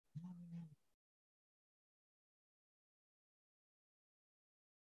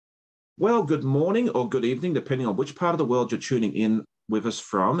Well, good morning or good evening, depending on which part of the world you're tuning in with us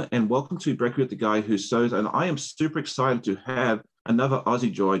from. And welcome to Brekkie with the Guy Who Sews. And I am super excited to have another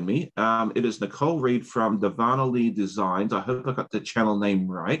Aussie join me. It is Nicole Reed from Darvana Lee Designs. I hope I got the channel name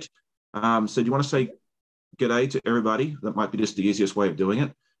right. So do you want to say g'day to everybody? That might be just the easiest way of doing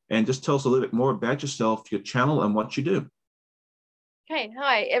it. And just tell us a little bit more about yourself, your channel, and what you do. Okay,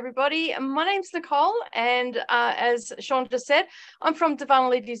 hi everybody. My name's Nicole, and as Sean just said, I'm from Darvana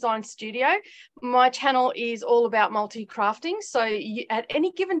Lee Designs Studio. My channel is all about multi-crafting, so at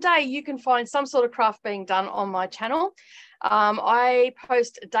any given day you can find some sort of craft being done on my channel. I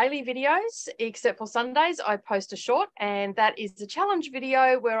post daily videos, except for Sundays. I post a short, and that is a challenge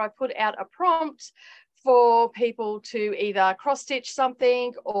video where I put out a prompt for people to either cross stitch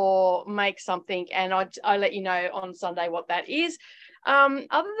something or make something, and I let you know on Sunday what that is.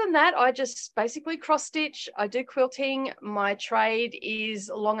 Other than that, I just basically cross stitch. I do quilting. My trade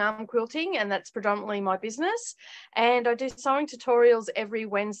is long arm quilting, and that's predominantly my business. And I do sewing tutorials every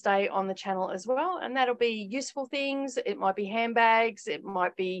Wednesday on the channel as well. And that'll be useful things. It might be handbags. It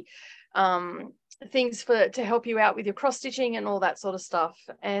might be things to help you out with your cross stitching and all that sort of stuff.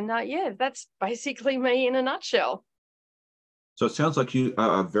 And yeah, that's basically me in a nutshell. So it sounds like you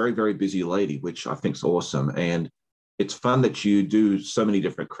are a very, very busy lady, which I think is awesome. And it's fun that you do so many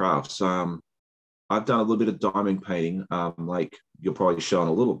different crafts. I've done a little bit of diamond painting, like you're probably showing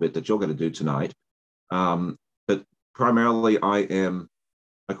a little bit that you're going to do tonight. But primarily I am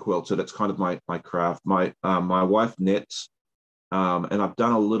a quilter. That's kind of my craft. My wife knits, and I've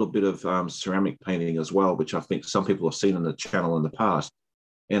done a little bit of ceramic painting as well, which I think some people have seen on the channel in the past.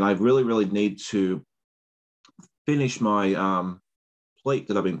 And I really, really need to finish my plate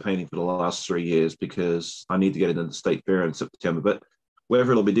that I've been painting for the last 3 years because I need to get it in the state fair in September. But whether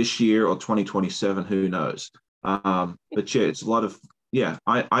it'll be this year or 2027, who knows? But yeah, it's a lot of,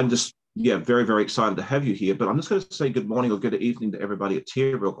 I'm just, very, very excited to have you here. But I'm just going to say good morning or good evening to everybody at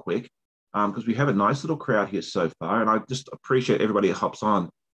here real quick, because we have a nice little crowd here so far. And I just appreciate everybody that hops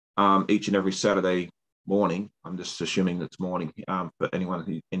on each and every Saturday morning. I'm just assuming it's morning for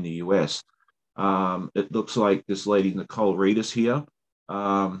anyone in the US. It looks like this lady, Nicole Reed, is here.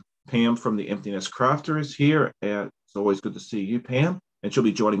 Pam from the Emptiness Crafter is here, and it's always good to see you, Pam. And she'll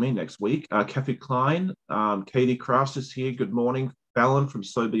be joining me next week. Kathy Klein, Katie Crafts is here. Good morning. Fallon from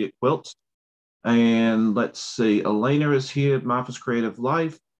So Be It Quilts. And let's see, Elena is here, Martha's Creative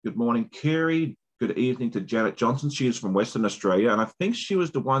Life. Good morning, Carrie. Good evening to Janet Johnson. She is from Western Australia, and I think she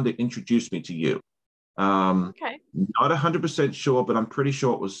was the one that introduced me to you. Okay. Not 100% sure, but I'm pretty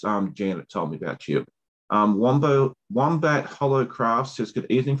sure it was Janet told me about you. Wombat Hollow Crafts says, good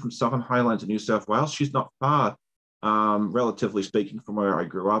evening from Southern Highlands in New South Wales. She's not far, relatively speaking, from where I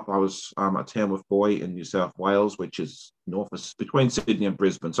grew up. I was a Tamworth boy in New South Wales, which is between Sydney and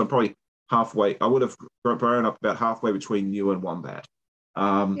Brisbane. So I'm probably halfway. I would have grown up about halfway between you and Wombat.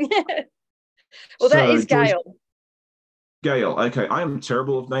 Well, that is Gail. Gail, okay. I am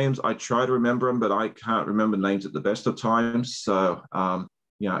terrible with names. I try to remember them, but I can't remember names at the best of times. So,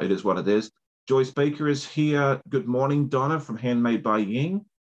 it is what it is. Joyce Baker is here. Good morning, Donna from Handmade by Ying.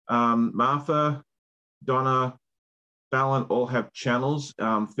 Martha, Donna, Fallon all have channels.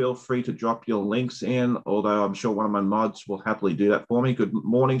 Feel free to drop your links in, although I'm sure one of my mods will happily do that for me. Good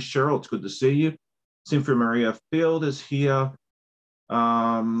morning, Cheryl. It's good to see you. Cynthia Maria Field is here.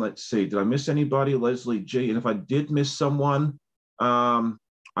 Let's see. Did I miss anybody? Leslie G. And if I did miss someone,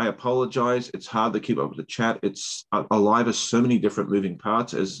 I apologize. It's hard to keep up with the chat. It's alive as so many different moving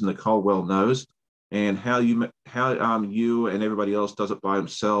parts, as Nicole well knows. And how you and everybody else does it by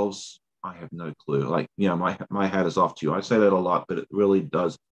themselves, I have no clue. Like, my hat is off to you. I say that a lot, but it really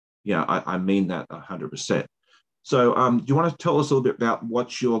does. I mean that 100%. So do you want to tell us a little bit about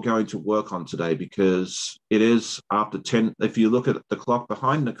what you're going to work on today? Because it is after 10. If you look at the clock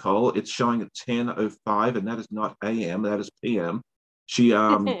behind Nicole, it's showing at 10:05, and that is not AM, that is PM. She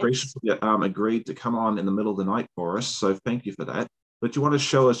graciously agreed to come on in the middle of the night for us, so thank you for that. But you want to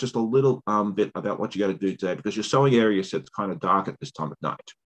show us just a little bit about what you got to do today, because your sewing area said it's kind of dark at this time of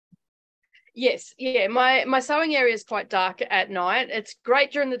night. Yes, yeah, my sewing area is quite dark at night. It's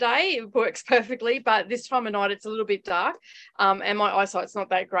great during the day, it works perfectly, but this time of night it's a little bit dark, and my eyesight's not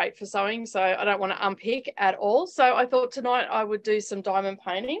that great for sewing, so I don't want to unpick at all. So I thought tonight I would do some diamond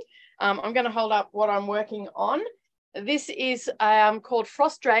painting. I'm going to hold up what I'm working on. This is called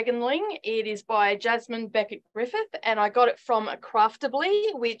Frost Dragonling. It is by Jasmine Beckett Griffith, and I got it from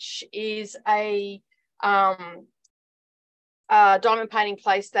Craftably, which is a diamond painting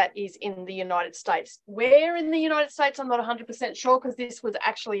place that is in the United States. Where in the United States, I'm not 100% sure, because this was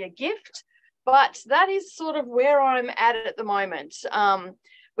actually a gift, but that is sort of where I'm at the moment.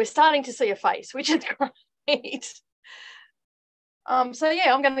 we're starting to see a face, which is great. So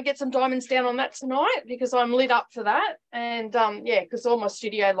yeah, I'm going to get some diamonds down on that tonight because I'm lit up for that. And yeah, because all my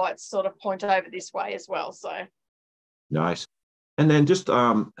studio lights sort of point over this way as well. So Nice. And then just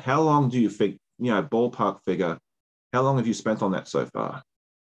how long do you think, ballpark figure, how long have you spent on that so far?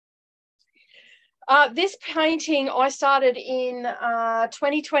 This painting I started in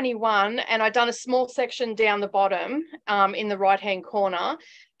 2021, and I'd done a small section down the bottom in the right-hand corner.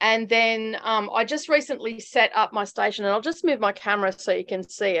 And then I just recently set up my station, and I'll just move my camera so you can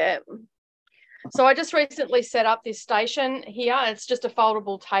see it. So I just recently set up this station here. It's just a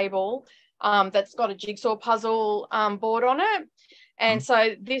foldable table that's got a jigsaw puzzle board on it. And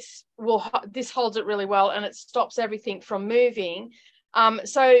so this holds it really well, and it stops everything from moving.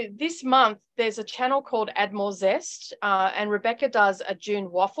 So this month there's a channel called Add More Zest, and Rebecca does a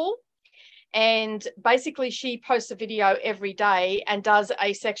June waffle. And basically she posts a video every day and does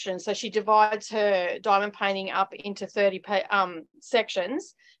a section. So she divides her diamond painting up into 30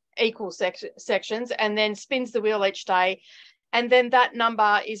 sections, equal sections, and then spins the wheel each day. And then that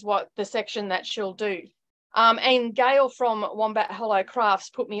number is what the section that she'll do. And Gail from Wombat Hello Crafts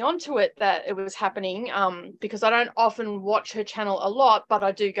put me onto it that it was happening because I don't often watch her channel a lot, but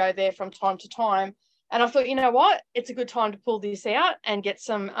I do go there from time to time. And I thought, you know what, it's a good time to pull this out and get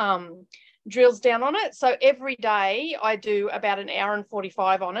some drills down on it. So every day I do about an hour and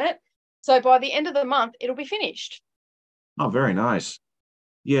 45 on it. So by the end of the month, it'll be finished. Oh, very nice.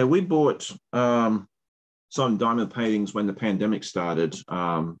 Yeah, we bought some diamond paintings when the pandemic started.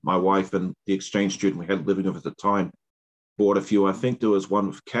 My wife and the exchange student we had living with at the time bought a few. I think there was one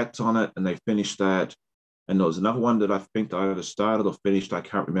with cats on it, and they finished that. And there was another one that I think I either started or finished. I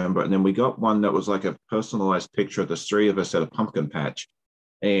can't remember. And then we got one that was like a personalized picture of the three of us at a pumpkin patch.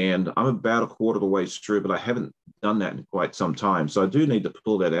 And I'm about a quarter of the way through, but I haven't done that in quite some time. So I do need to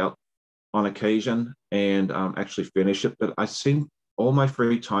pull that out on occasion and actually finish it. But I seem all my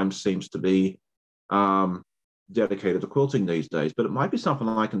free time seems to be dedicated to quilting these days. But it might be something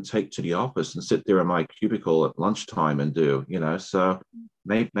I can take to the office and sit there in my cubicle at lunchtime and do, So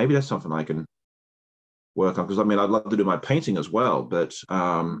maybe that's something I can work on. Because I mean, I'd love to do my painting as well, but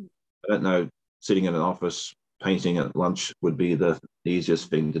I don't know, sitting in an office painting at lunch would be the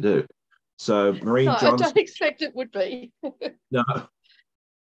easiest thing to do. So Marie Johnson, I don't expect it would be. No.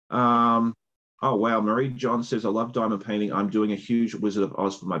 Oh wow, Marie John says, I love diamond painting. I'm doing a huge Wizard of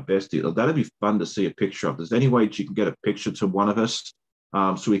Oz for my bestie. That'd be fun to see a picture of. There's any way you can get a picture to one of us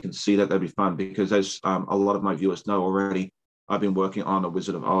so we can see that? That'd be fun, because as a lot of my viewers know already, I've been working on a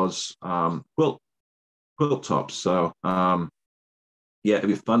Wizard of Oz quilt top. So yeah, it'd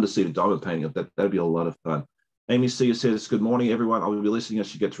be fun to see the diamond painting of that. That'd be a lot of fun. Amy C says, good morning, everyone. I will be listening as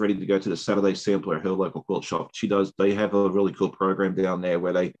she gets ready to go to the Saturday sampler at her local quilt shop. They have a really cool program down there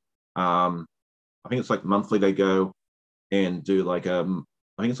where they, I think it's like monthly, they go and do like, I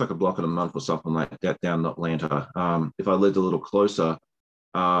think it's like a block in a month or something like that down in Atlanta. If I lived a little closer,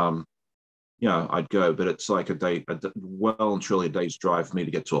 I'd go, but it's like well and truly a day's drive for me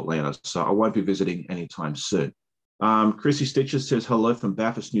to get to Atlanta. So I won't be visiting anytime soon. Chrissy Stitches says, hello from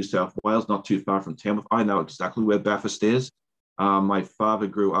Bathurst, New South Wales, not too far from Tamworth. I know exactly where Bathurst is. My father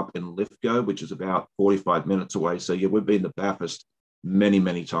grew up in Lithgow, which is about 45 minutes away. So yeah, we've been to Bathurst many,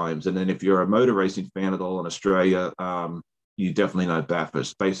 many times. And then if you're a motor racing fan at all in Australia, you definitely know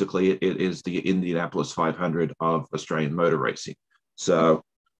Bathurst. Basically, it is the Indianapolis 500 of Australian motor racing. So,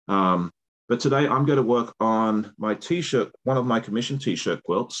 but today I'm going to work on my t-shirt, one of my commissioned t-shirt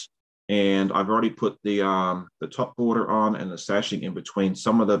quilts. And I've already put the top border on and the sashing in between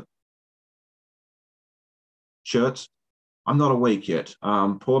some of the shirts. I'm not awake yet.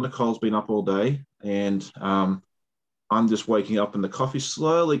 Poor Nicole's been up all day, and I'm just waking up and the coffee's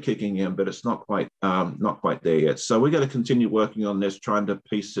slowly kicking in, but it's not quite there yet. So we're going to continue working on this, trying to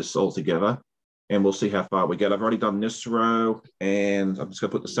piece this all together, and we'll see how far we get. I've already done this row, and I'm just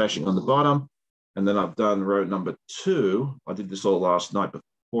going to put the sashing on the bottom, and then I've done row number 2. I did this all last night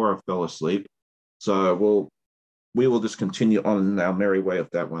before I fell asleep. So we will just continue on our merry way of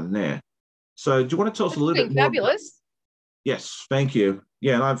that one there. So do you want to tell us a little bit more? Fabulous. Yes, thank you.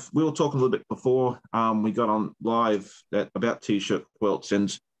 Yeah, and we were talking a little bit before we got on live about t-shirt quilts,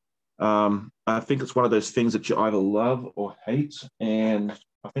 and I think it's one of those things that you either love or hate. And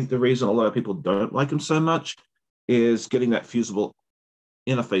I think the reason a lot of people don't like them so much is getting that fusible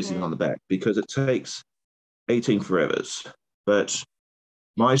interfacing on the back, because it takes 18 forevers. But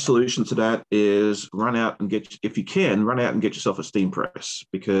my solution to that is run out and get yourself a steam press,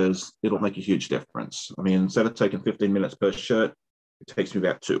 because it'll make a huge difference. I mean, instead of taking 15 minutes per shirt, it takes me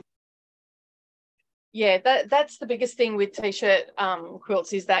about 2. Yeah, that's the biggest thing with t-shirt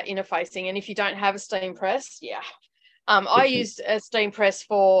quilts is that interfacing. And if you don't have a steam press, yeah. I used a steam press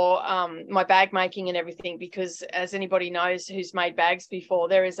for my bag making and everything because, as anybody knows who's made bags before,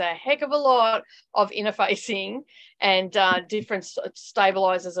 there is a heck of a lot of interfacing and different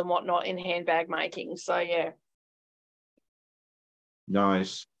stabilizers and whatnot in handbag making. So, yeah.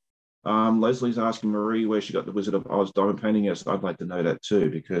 Nice. Leslie's asking Marie where she got the Wizard of Oz diamond painting. Yes, I'd like to know that too,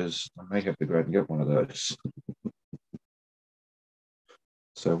 because I may have to go out and get one of those.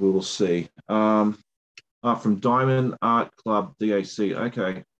 So we will see. From Diamond Art Club DAC.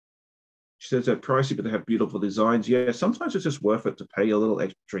 Okay. She says they're pricey, but they have beautiful designs. Yeah, sometimes it's just worth it to pay a little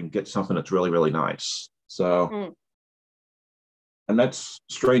extra and get something that's really, really nice. So, and that's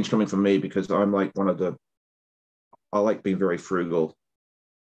strange coming from me because I'm like I like being very frugal.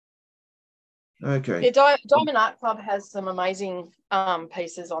 Okay. Yeah, Diamond Art Club has some amazing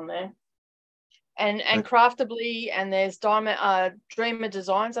pieces on there. And Craftably, and there's Dreamer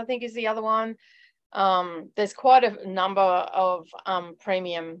Designs, I think is the other one. There's quite a number of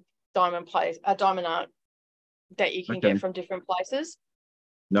premium diamond art that you can get from different places.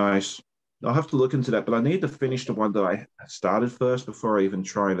 Nice. I'll have to look into that, but I need to finish the one that I started first before I even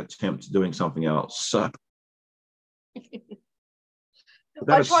try and attempt doing something else. So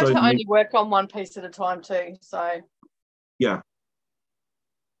I try to only work on one piece at a time too. So yeah.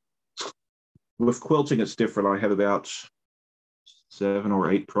 With quilting, it's different. I have about 7 or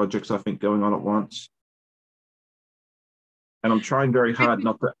 8 projects, I think, going on at once. And I'm trying very hard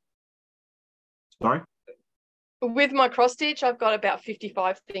not to. Sorry? With my cross stitch, I've got about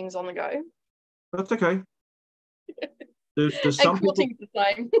 55 things on the go. That's okay. There's some quilting's the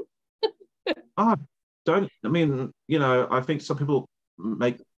same. I think some people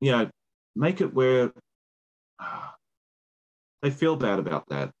make it where they feel bad about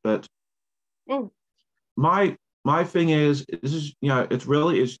that. But my thing is, this is,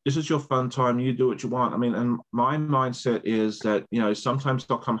 this is your fun time. You do what you want. I mean, and my mindset is that, sometimes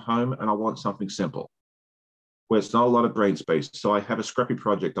I'll come home and I want something simple where it's not a lot of brain space. So I have a scrappy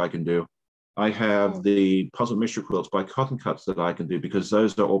project I can do. I have the puzzle mystery quilts by Cotton Cuts that I can do because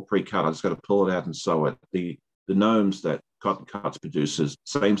those are all pre-cut. I just got to pull it out and sew it. The gnomes that Cotton Cuts produces,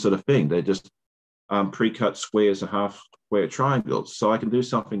 same sort of thing. They're just pre-cut squares and half square triangles. So I can do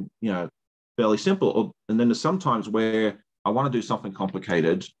something, fairly simple. And then there's sometimes where I want to do something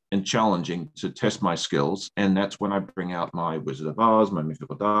complicated and challenging to test my skills. And that's when I bring out my Wizard of Oz, my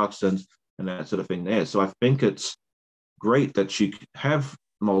Mythical Darks, and that sort of thing there. So I think it's great that you have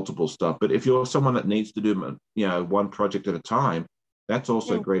multiple stuff. But if you're someone that needs to do, one project at a time, that's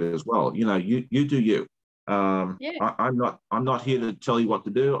also great as well. You do you. I'm not here to tell you what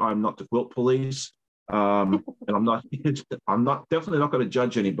to do. I'm not the quilt police. And I'm definitely not going to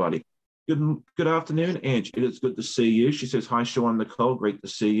judge anybody. Good afternoon, Ange. It is good to see you. She says, hi, Sean, Nicole. Great to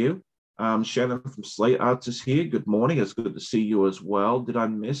see you. Shannon from Slate Arts is here. Good morning. It's good to see you as well. Did I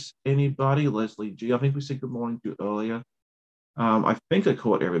miss anybody? Leslie G. I think we said good morning to you earlier. I think I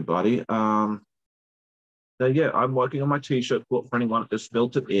caught everybody. I'm working on my t-shirt quilt for anyone that just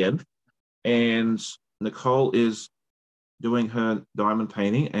filled it in. And Nicole is doing her diamond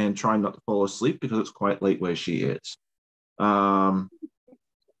painting and trying not to fall asleep because it's quite late where she is.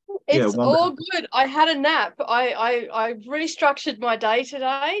 It's all good. I had a nap. I restructured my day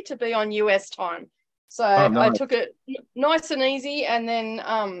today to be on US time. So nice. I took it nice and easy, and then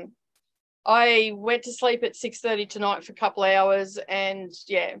I went to sleep at 6:30 tonight for a couple of hours, and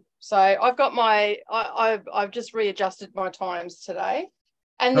so I've got I've just readjusted my times today.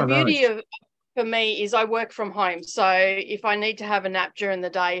 And the beauty for me is I work from home. So if I need to have a nap during the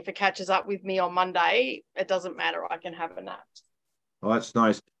day, if it catches up with me on Monday, it doesn't matter. I can have a nap. Oh, that's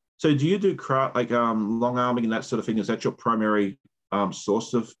nice. So do you do craft, like long arming and that sort of thing? Is that your primary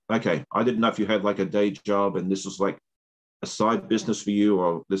source of? Okay, I didn't know if you had like a day job and this was like a side business for you,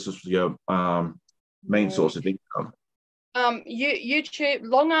 or this is your main source of income. YouTube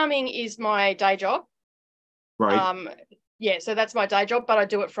long arming is my day job. Right. So that's my day job, but I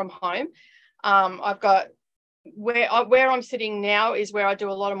do it from home. I've got where I'm sitting now is where I do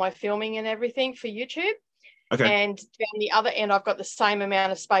a lot of my filming and everything for YouTube. Okay. And down the other end, I've got the same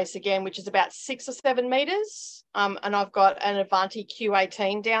amount of space again, which is about 6 or 7 meters. And I've got an Avanti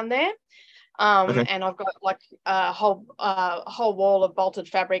Q18 down there. And I've got like a whole wall of bolted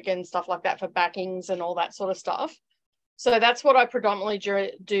fabric and stuff like that for backings and all that sort of stuff. So that's what I predominantly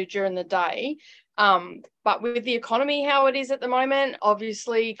do during the day. But with the economy, how it is at the moment,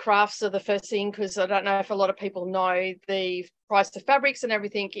 obviously crafts are the first thing, because I don't know if a lot of people know the price of fabrics and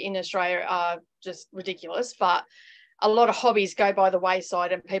everything in Australia are just ridiculous. But a lot of hobbies go by the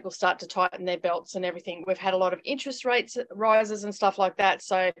wayside and people start to tighten their belts and everything. We've had a lot of interest rates rises and stuff like that.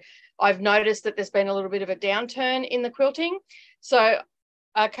 So I've noticed that there's been a little bit of a downturn in the quilting. So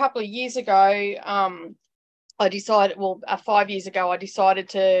a couple of years ago, I decided, 5 years ago, I decided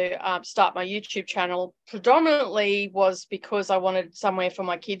to start my YouTube channel. Predominantly was because I wanted somewhere for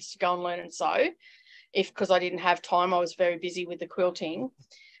my kids to go and learn and sew. Because I didn't have time, I was very busy with the quilting.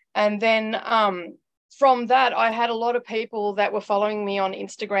 And then from that, I had a lot of people that were following me on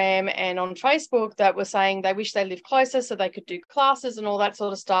Instagram and on Facebook that were saying they wish they lived closer so they could do classes and all that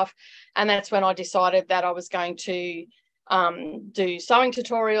sort of stuff. And that's when I decided that I was going to do sewing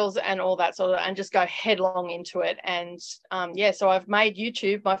tutorials and all that sort of, and just go headlong into it. And yeah, so I've made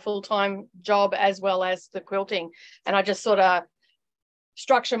YouTube my full-time job as well as the quilting. And I just sort of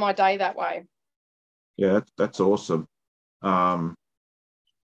structure my day that way. Yeah, that's awesome.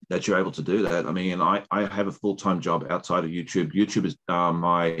 That you're able to do that. I mean, I have a full-time job outside of YouTube. YouTube is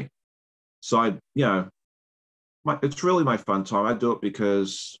my side, it's really my fun time. I do it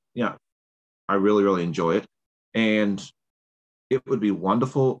because, I really, really enjoy it. And it would be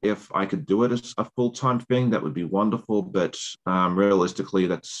wonderful if I could do it as a full-time thing. That would be wonderful. But realistically,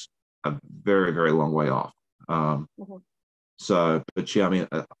 that's a very, very long way off. So, but yeah, I mean,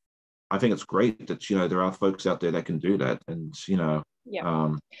 I think it's great that, there are folks out there that can do that. And,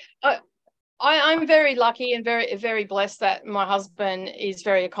 yeah. I'm very lucky and very, very blessed that my husband is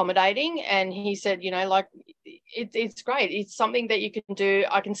very accommodating. And he said, it's great. It's something that you can do.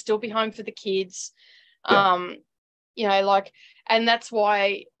 I can still be home for the kids. Yeah. And that's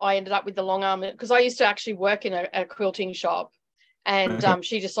why I ended up with the long arm, because I used to actually work in a quilting shop. And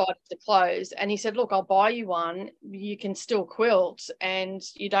she decided to close. And he said, look, I'll buy you one. You can still quilt and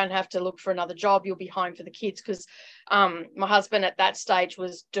you don't have to look for another job. You'll be home for the kids. Because my husband at that stage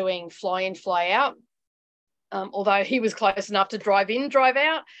was doing fly in, fly out, although he was close enough to drive in, drive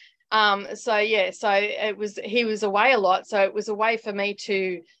out. So he was away a lot. So it was a way for me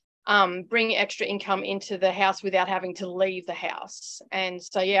to bring extra income into the house without having to leave the house. And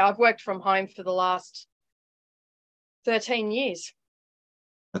so, yeah, I've worked from home for the last 13 years.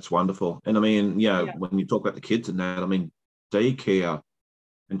 That's wonderful. And I mean, when you talk about the kids and that, I mean, daycare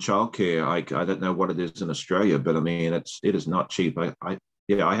and childcare, I don't know what it is in Australia, but I mean, it is not cheap. I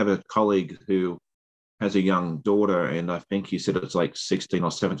have a colleague who has a young daughter, and I think he said it's like $1,600 or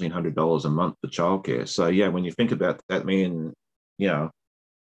 $1,700 a month for childcare. So yeah, when you think about that, I mean,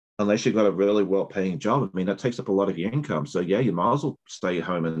 unless you've got a really well-paying job, I mean, that takes up a lot of your income. So yeah, you might as well stay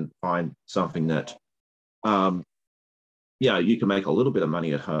home and find something that you can make a little bit of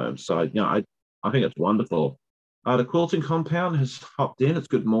money at home. So, I think it's wonderful. The quilting compound has hopped in. It's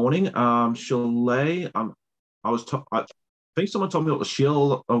good morning. Chalet, I think someone told me it was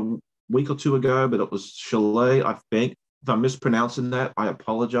Shill a week or two ago, but it was Chalet, I think. If I'm mispronouncing that, I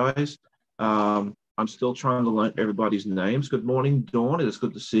apologize. I'm still trying to learn everybody's names. Good morning, Dawn. It is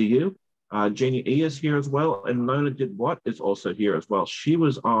good to see you. Jeannie E is here as well. And Lona Did What is also here as well. She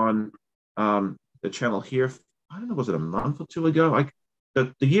was on the channel here, I don't know, was it a month or two ago?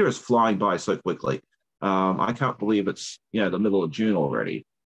 The year is flying by so quickly. I can't believe it's the middle of June already.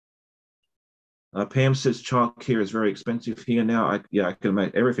 Pam says childcare is very expensive here now. I can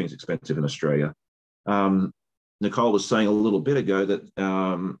imagine everything's expensive in Australia. Nicole was saying a little bit ago that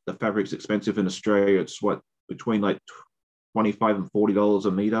the fabric's expensive in Australia. It's between like $25 and $40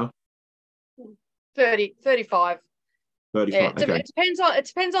 a meter. 35. 35. Yeah, okay. It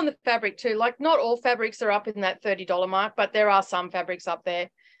depends on the fabric too. Like, not all fabrics are up in that $30 mark, but there are some fabrics up there.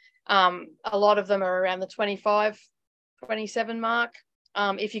 A lot of them are around the 25, 27 mark.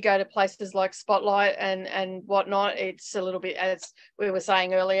 If you go to places like Spotlight and whatnot, it's a little bit, as we were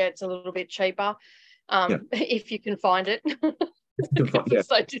saying earlier, it's a little bit cheaper. If you can find it. It's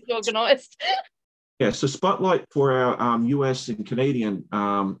so disorganized. Yeah, so Spotlight for our US and Canadian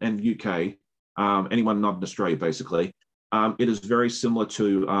and UK, anyone not in Australia, basically. It is very similar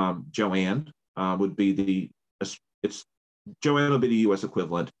to Joanne. Would be Joanne will be the US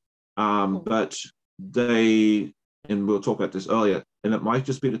equivalent, but they, and we'll talk about this earlier, and it might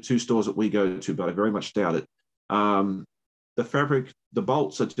just be the two stores that we go to, but I very much doubt it. The fabric, the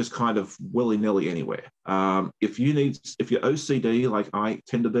bolts are just kind of willy-nilly anywhere. If you're OCD like I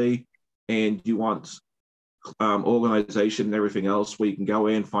tend to be, and you want organization and everything else where you can go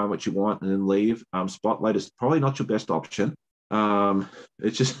in, find what you want, and then leave, Spotlight is probably not your best option.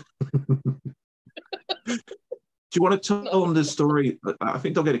 It's just do you want to tell them this story? I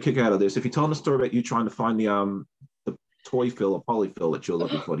think they'll get a kick out of this. If you tell them the story about you trying to find the toy fill or polyfill that you're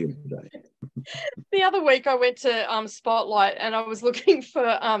looking for the other day. The other week I went to Spotlight and I was looking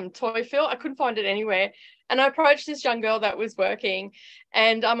for toy fill. I couldn't find it anywhere. And I approached this young girl that was working,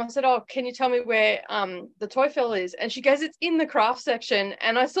 and I said, oh, can you tell me where the toy fill is? And she goes, it's in the craft section.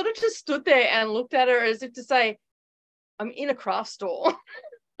 And I sort of just stood there and looked at her as if to say, I'm in a craft store.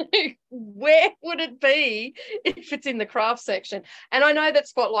 Where would it be if it's in the craft section? And I know that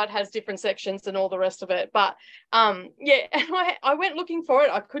Spotlight has different sections and all the rest of it, but yeah, and I went looking for it.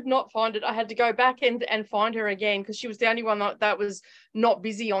 I could not find it. I had to go back and find her again, because she was the only one that was not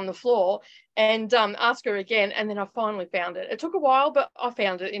busy on the floor, and ask her again. And then I finally found it. It took a while, but I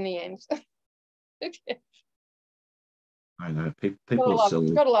found it in the end. I know people are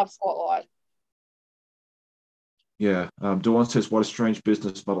silly. Gotta love Spotlight. Yeah, Dawn says, "What a strange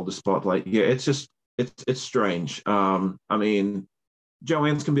business model, the Spotlight." Yeah, it's strange. I mean,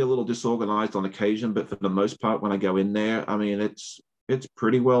 Joanne's can be a little disorganized on occasion, but for the most part, when I go in there, I mean, it's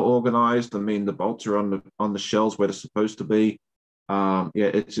pretty well organized. I mean, the bolts are on the shelves where they're supposed to be. Yeah,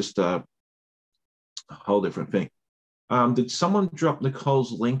 it's just a whole different thing. Did someone drop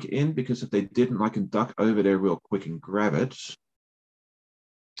Nicole's link in? Because if they didn't, I can duck over there real quick and grab it.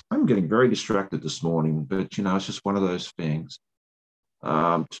 I'm getting very distracted this morning, but you know, it's just one of those things.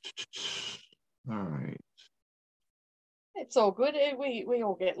 All right. It's all good. We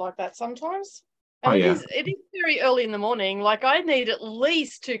all get like that sometimes. And it is very early in the morning. Like, I need at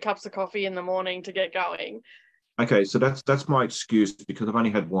least 2 cups of coffee in the morning to get going. Okay, so that's my excuse, because I've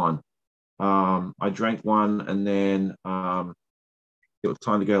only had one. I drank one, and then it was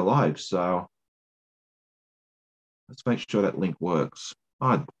time to go live. So let's make sure that link works.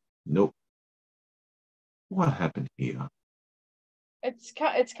 Nope. What happened here? It's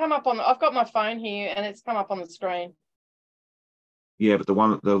come up on. I've got my phone here, and it's come up on the screen. Yeah, but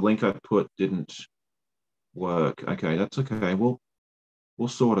the link I put didn't work. Okay, that's okay. We'll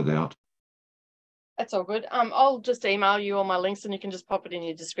sort it out. That's all good. I'll just email you all my links, and you can just pop it in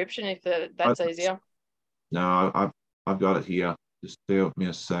your description if that's easier. No, I've got it here. Just bear with me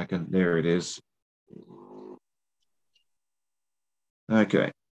a second. There it is.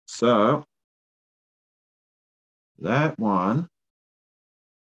 Okay, so that one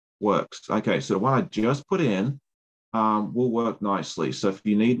works. Okay, so the one I just put in will work nicely. So if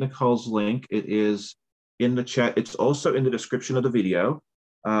you need Nicole's link, it is in the chat. It's also in the description of the video.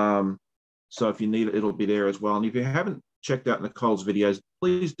 So if you need it, it'll be there as well. And if you haven't checked out Nicole's videos,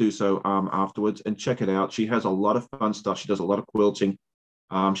 please do so afterwards and check it out. She has a lot of fun stuff. She does a lot of quilting.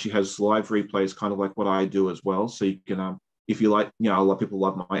 She has live replays, kind of like what I do as well. So you can, if you like, you know, a lot of people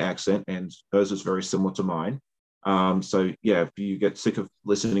love my accent, and hers is very similar to mine. So yeah, if you get sick of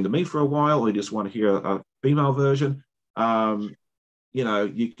listening to me for a while, or you just want to hear a female version, you know,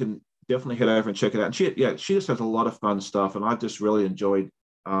 you can definitely head over and check it out. And she just has a lot of fun stuff, and I've just really enjoyed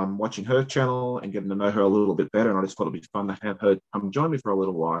watching her channel and getting to know her a little bit better. And I just thought it'd be fun to have her come join me for a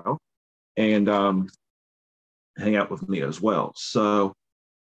little while and hang out with me as well. So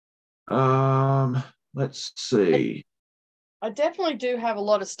let's see. I definitely do have a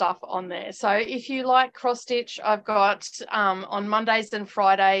lot of stuff on there. So if you like cross stitch, I've got on Mondays and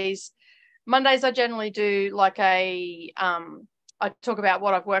Fridays. Mondays I generally do like I talk about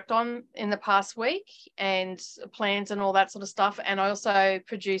what I've worked on in the past week and plans and all that sort of stuff. And I also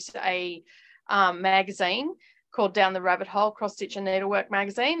produce a magazine called Down the Rabbit Hole, Cross Stitch and Needlework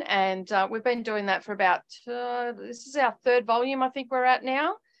magazine. And we've been doing that for about, this is our 3rd volume, I think we're at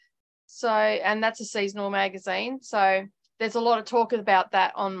now. So, and that's a seasonal magazine. So there's a lot of talk about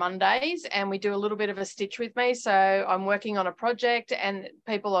that on Mondays, and we do a little bit of a stitch with me. So I'm working on a project and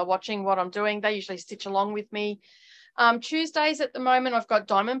people are watching what I'm doing. They usually stitch along with me. Tuesdays at the moment, I've got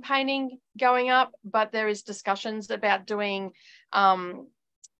diamond painting going up, but there is discussions about doing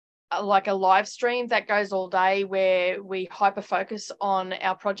like a live stream that goes all day where we hyper focus on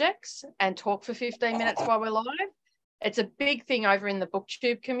our projects and talk for 15 minutes while we're live. It's a big thing over in the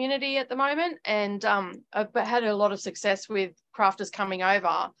booktube community at the moment, and I've had a lot of success with crafters coming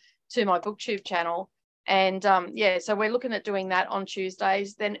over to my booktube channel. And yeah, so we're looking at doing that on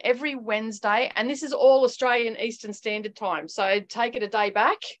Tuesdays. Then every Wednesday, and this is all Australian Eastern Standard Time, so take it a day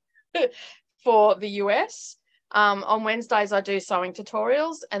back for the US. On Wednesdays, I do sewing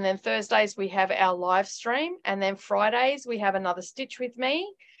tutorials, and then Thursdays we have our live stream, and then Fridays we have another stitch with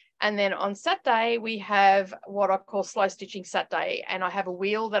me. And then on Saturday, we have what I call slow stitching Saturday. And I have a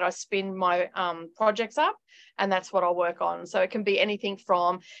wheel that I spin my projects up, and that's what I'll work on. So it can be anything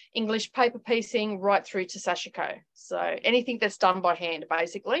from English paper piecing right through to sashiko. So anything that's done by hand,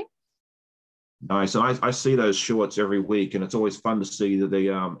 basically. Nice. And I see those shorts every week, and it's always fun to see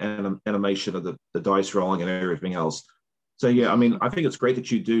the animation of the dice rolling and everything else. So yeah, I mean, I think it's great that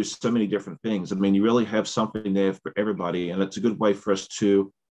you do so many different things. I mean, you really have something there for everybody, and it's a good way for us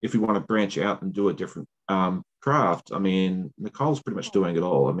to, if we want to branch out and do a different craft, I mean, Nicole's pretty much doing it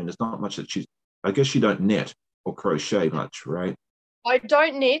all. I mean, there's not much that she's, I guess you don't knit or crochet much, right? I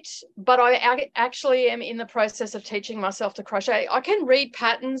don't knit, but I actually am in the process of teaching myself to crochet. I can read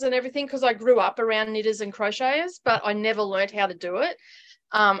patterns and everything because I grew up around knitters and crocheters, but I never learned how to do it.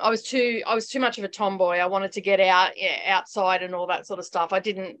 I was too much of a tomboy. I wanted to get outside and all that sort of stuff. I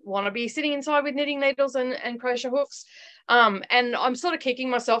didn't want to be sitting inside with knitting needles and crochet hooks. And I'm sort of kicking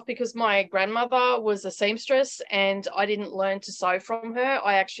myself because my grandmother was a seamstress and I didn't learn to sew from her.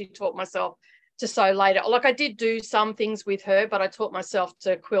 I actually taught myself to sew later. Like I did do some things with her, but I taught myself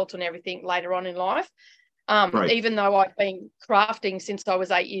to quilt and everything later on in life. Right. Even though I've been crafting since I was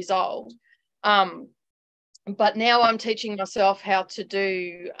 8 years old. But now I'm teaching myself how to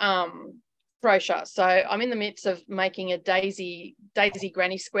do crochet. So I'm in the midst of making a daisy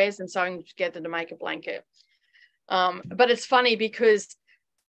granny squares and sewing them together to make a blanket. But it's funny because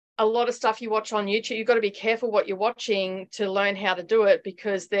a lot of stuff you watch on YouTube, you've got to be careful what you're watching to learn how to do it,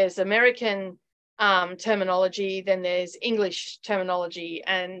 because there's American terminology, then there's English terminology,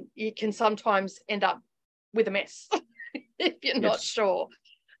 and you can sometimes end up with a mess if you're not sure.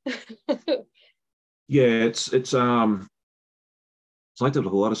 Yeah, it's like that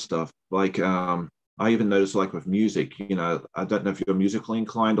with a lot of stuff. Like I even noticed, like with music, you know, I don't know if you're musically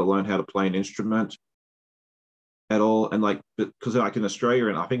inclined or learn how to play an instrument at all. And like, because like in Australia,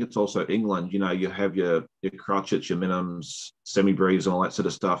 and I think it's also England, you know, you have your crotchets, your minims, semi-breves, and all that sort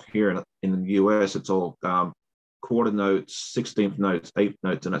of stuff. Here in the US, it's all quarter notes, 16th notes, eighth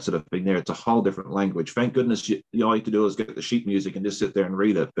notes, and that sort of thing. There, it's a whole different language. Thank goodness you all you have to do is get the sheet music and just sit there and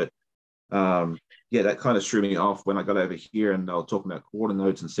read it. But yeah, that kind of threw me off when I got over here and they were talking about quarter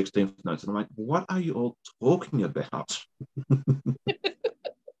notes and 16th notes. And I'm like, what are you all talking about?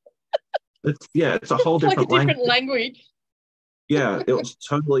 It's a whole different like a different language. Yeah, it was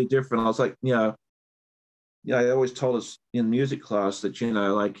totally different. I was like, yeah, they always told us in music class that, you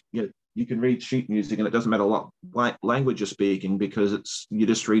know, like, you can read sheet music and it doesn't matter what language you're speaking because you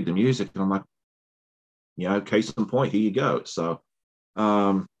just read the music. And I'm like, case in point, here you go. So,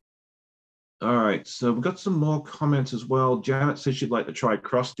 all right, so we've got some more comments as well. Janet says she'd like to try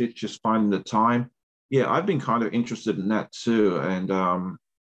cross stitch, just finding the time. Yeah, I've been kind of interested in that too. And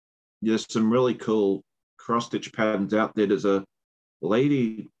there's some really cool cross stitch patterns out there. There's a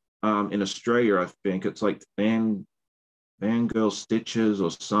lady in Australia, I think it's like Fangirl Stitches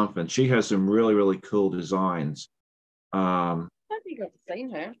or something. She has some really, really cool designs. I don't think I've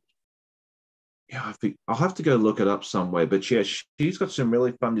seen her. Yeah, I think I'll have to go look it up somewhere. But yeah, she's got some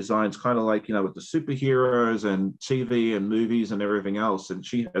really fun designs, kind of like, with the superheroes and TV and movies and everything else. And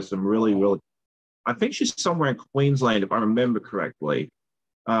she has some really, really, I think she's somewhere in Queensland, if I remember correctly.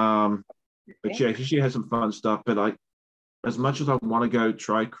 But yeah, she has some fun stuff. But as much as I want to go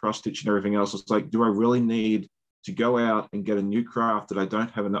try cross stitch and everything else, it's like, do I really need to go out and get a new craft that I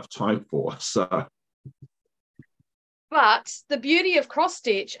don't have enough time for? So. But the beauty of cross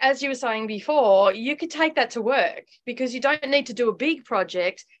stitch, as you were saying before, you could take that to work because you don't need to do a big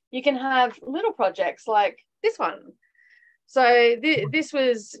project. You can have little projects like this one. So this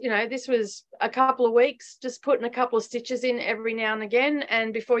was a couple of weeks, just putting a couple of stitches in every now and again.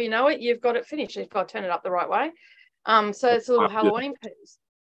 And before you know it, you've got it finished. You've got to turn it up the right way. So it's a little Halloween piece.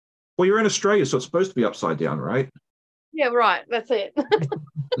 Well, you're in Australia, so it's supposed to be upside down, right? Yeah, right. That's it.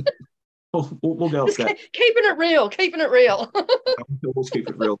 We'll go with that. Keeping it real. We'll keep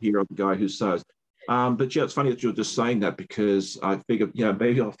it real here on the guy who sews. But yeah, it's funny that you're just saying that because I figured,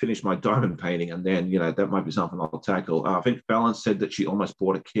 maybe I'll finish my diamond painting and then, that might be something I'll tackle. I think Fallon said that she almost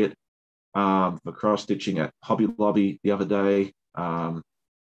bought a kit for cross stitching at Hobby Lobby the other day. And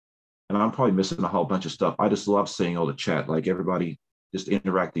I'm probably missing a whole bunch of stuff. I just love seeing all the chat, like everybody just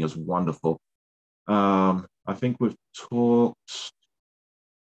interacting is wonderful. I think we've talked.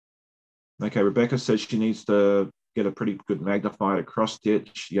 Okay, Rebecca says she needs to get a pretty good magnifier to cross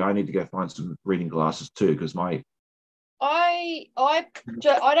stitch. Yeah, I need to go find some reading glasses too because I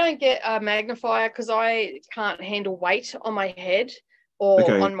don't get a magnifier because I can't handle weight on my head or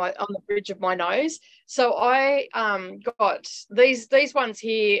on the bridge of my nose. So I got these ones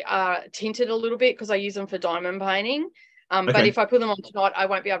here are tinted a little bit because I use them for diamond painting. But if I put them on tonight, I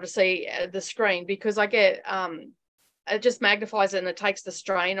won't be able to see the screen because I get it just magnifies it and it takes the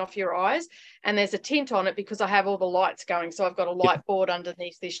strain off your eyes. And there's a tint on it because I have all the lights going. So I've got a light board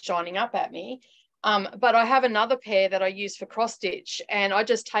underneath this shining up at me. But I have another pair that I use for cross stitch and I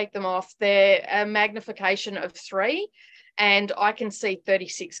just take them off. They're a magnification of 3 and I can see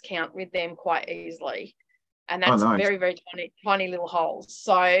 36 count with them quite easily. And that's nice. Very, very tiny little holes.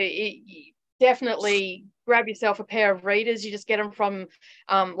 So definitely grab yourself a pair of readers. You just get them from,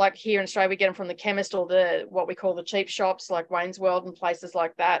 like here in Australia, we get them from the chemist or the what we call the cheap shops, like Wayne's World and places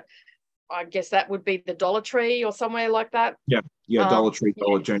like that. I guess that would be the Dollar Tree or somewhere like that. Yeah, Dollar Tree,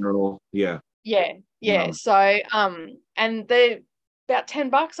 Dollar General. Yeah. Yeah. So and they're about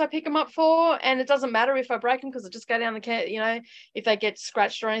 $10 I pick them up for, and it doesn't matter if I break them because I just go down the if they get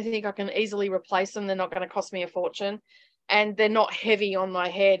scratched or anything, I can easily replace them. They're not going to cost me a fortune, and they're not heavy on my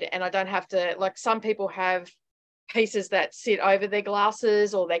head, and I don't have to, like some people have pieces that sit over their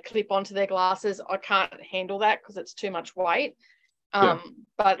glasses or they clip onto their glasses. I can't handle that because it's too much weight.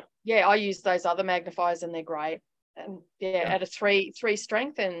 But yeah, I use those other magnifiers and they're great. And at a three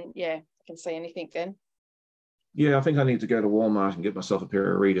strength, and I can see anything then. Yeah, I think I need to go to Walmart and get myself a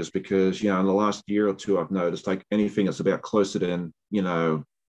pair of readers because, in the last year or two, I've noticed like anything that's about closer than,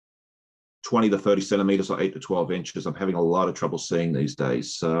 20 to 30 centimeters or 8 to 12 inches, I'm having a lot of trouble seeing these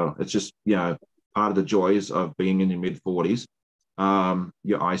days. So it's just, part of the joys of being in your mid 40s.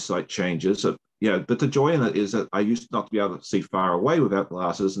 Your eyesight changes. So, but the joy in it is that I used not to be able to see far away without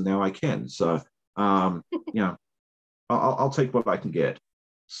glasses, and now I can. So, I'll take what I can get.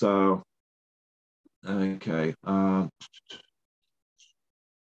 So, okay.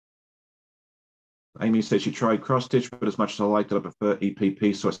 Amy said she tried cross stitch, but as much as I liked it, I prefer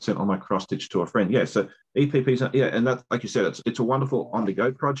EPP, so I sent all my cross stitch to a friend. Yeah, so EPP's, and that, like you said, it's a wonderful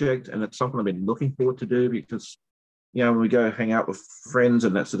on-the-go project, and it's something I've been looking forward to do because, when we go hang out with friends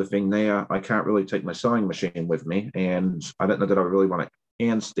and that sort of thing there, I can't really take my sewing machine with me, and I don't know that I really want to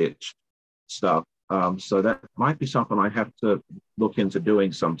hand stitch stuff. So that might be something I have to look into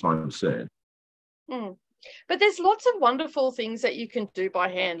doing sometime soon. But there's lots of wonderful things that you can do by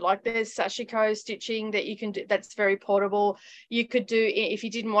hand. Like there's sashiko stitching that you can do that's very portable. You could do, if you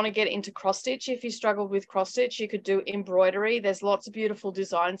didn't want to get into cross stitch, if you struggled with cross stitch, you could do embroidery. There's lots of beautiful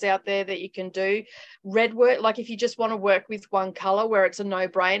designs out there that you can do. Red work, like if you just want to work with one color where it's a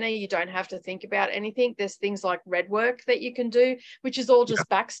no-brainer, you don't have to think about anything. There's things like red work that you can do, which is all just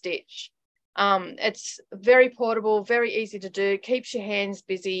backstitch. It's very portable, very easy to do, keeps your hands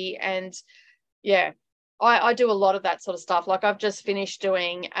busy, and I do a lot of that sort of stuff. Like I've just finished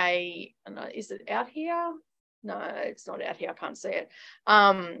doing is it out here? No, it's not out here. I can't see it.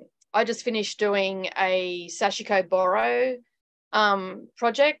 I just finished doing a sashiko boro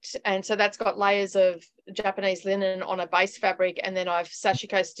project. And so that's got layers of Japanese linen on a base fabric. And then I've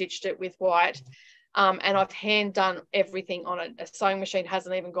sashiko stitched it with white. And I've hand done everything on it. A sewing machine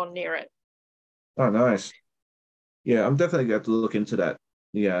hasn't even gone near it. Oh, nice. Yeah, I'm definitely going to have to look into that.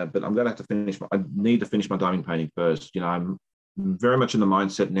 Yeah, but I'm going to have to I need to finish my diamond painting first. I'm very much in the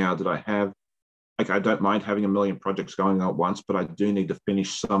mindset now that I don't mind having a million projects going on at once, but I do need to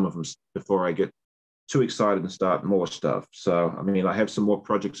finish some of them before I get too excited and start more stuff. So, I mean, I have some more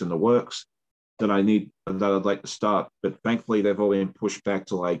projects in the works that I'd like to start, but thankfully they've all been pushed back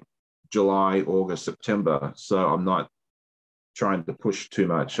to like July, August, September. So I'm not trying to push too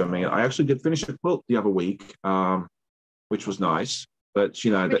much. I mean, I actually did finish a quilt the other week, which was nice. But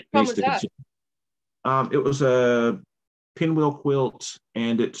that needs to continue. It was a pinwheel quilt,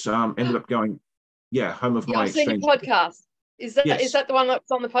 and it ended up going, home of my exchange. I've seen your podcast. Is that the one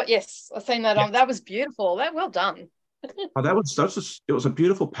that's on the podcast? Yes, I've seen that on. That was beautiful. Well done. It was a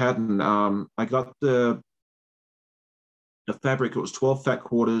beautiful pattern. I got the fabric. It was 12 fat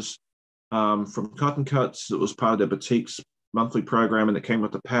quarters from Cotton Cuts. It was part of their boutique's monthly program, and it came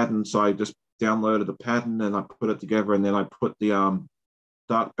with the pattern. So I just downloaded the pattern and I put it together, and then I put the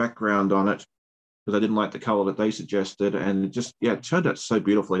dark background on it because I didn't like the color that they suggested, and it just it turned out so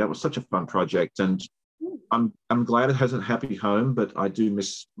beautifully. That was such a fun project, and I'm glad it has a happy home, but I do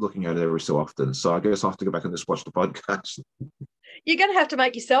miss looking at it every so often. So I guess I have to go back and just watch the podcast. You're going to have to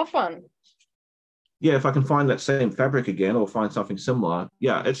make yourself one. Yeah, if I can find that same fabric again or find something similar.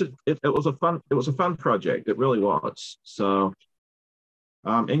 Yeah, it was a fun project. It really was. So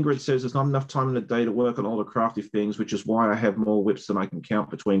Ingrid says there's not enough time in the day to work on all the crafty things, which is why I have more whips than I can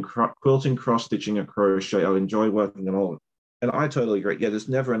count between quilting, cross-stitching, and crochet. I enjoy working on all. And I totally agree. Yeah, there's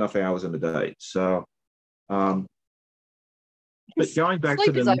never enough hours in the day. So, but going back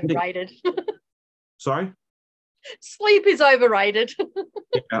Sleep to is overrated. Sorry? Sleep is overrated.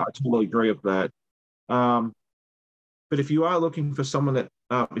 Yeah, I totally agree with that. But if you are looking for someone that,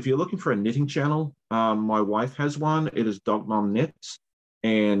 if you're looking for a knitting channel, my wife has one. It is Dog Mom Knits.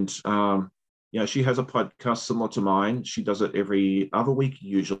 And she has a podcast similar to mine. She does it every other week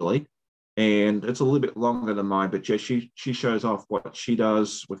usually, and it's a little bit longer than mine. But she shows off what she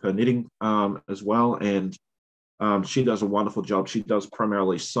does with her knitting as well, and she does a wonderful job. She does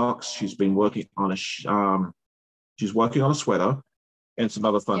primarily socks. She's been working on she's working on a sweater, and some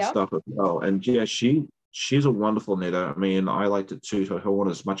other fun Yeah. stuff as well. And yeah, she's a wonderful knitter. I mean, I like to toot her horn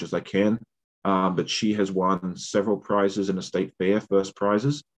as much as I can, but she has won several prizes in a state fair, first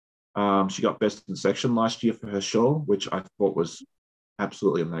prizes. She got best in section last year for her shawl, which I thought was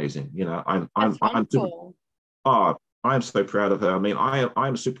absolutely amazing. You know, That's I'm super, wonderful. oh, I am so proud of her. I mean, I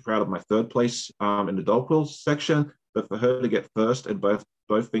am super proud of my third place in the doll quill section, but for her to get first in both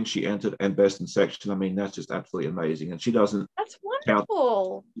things she entered and best in section, I mean, that's just absolutely amazing. And she doesn't That's tout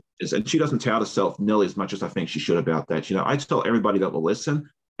wonderful. and she doesn't tout herself nearly as much as I think she should about that. You know, I tell everybody that will listen,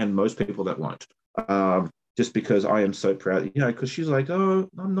 and most people that won't, just because I am so proud. You know, because she's like, oh,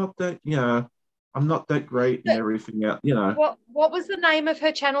 I'm not that. You know, I'm not that great and everything else. You know, What was the name of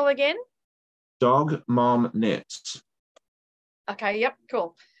her channel again? Dog Mom Knits. Okay, yep,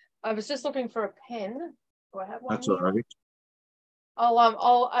 cool. I was just looking for a pen. Do I have one That's all here? right.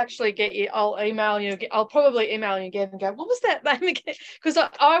 I'll actually get you. I'll email you. I'll probably email you again and go, what was that name again? Because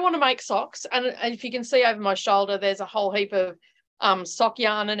I want to make socks, and if you can see over my shoulder, there's a whole heap of sock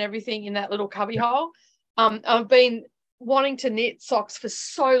yarn and everything in that little cubby hole. I've been wanting to knit socks for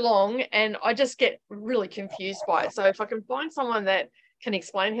so long, and I just get really confused by it. So if I can find someone that can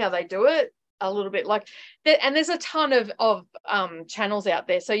explain how they do it a little bit, like that, and there's a ton of channels out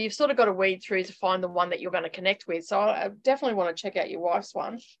there, so you've sort of got to weed through to find the one that you're going to connect with. So I definitely want to check out your wife's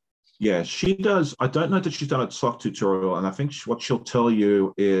one. Yeah, she does. I don't know that she's done a sock tutorial, and I think what she'll tell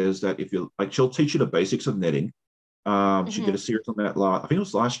you is that if you like, she'll teach you the basics of knitting. She did a series on that I think it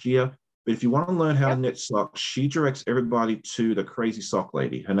was last year. But if you want to learn how to knit socks, she directs everybody to the Crazy Sock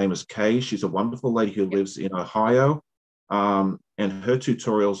Lady. Her name is Kay. She's a wonderful lady who lives in Ohio, and her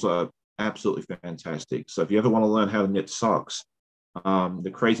tutorials are absolutely fantastic. So if you ever want to learn how to knit socks,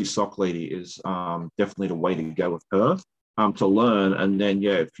 the Crazy Sock Lady is definitely the way to go with her to learn. And then,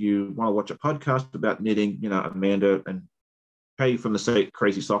 yeah, if you want to watch a podcast about knitting, you know, Amanda and Kay from the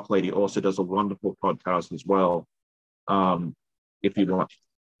Crazy Sock Lady also does a wonderful podcast as well. If you want,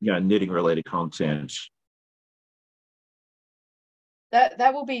 you know, knitting related content.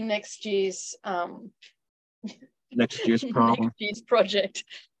 That will be next year's Next year's problem. next year's project.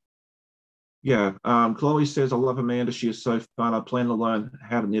 Yeah. Chloe says, I love Amanda. She is so fun. I plan to learn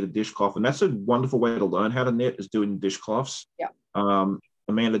how to knit a dishcloth. And that's a wonderful way to learn how to knit, is doing dishcloths. Yeah.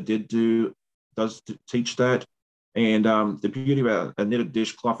 Amanda does teach that. And the beauty about a knitted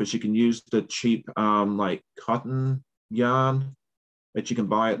dishcloth is you can use the cheap like cotton yarn that you can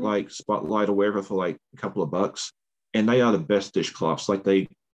buy at like Spotlight or wherever for like a couple of bucks. And they are the best dishcloths. Like, they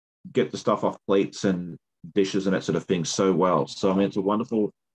get the stuff off plates and dishes and that sort of thing so well. So I mean, it's a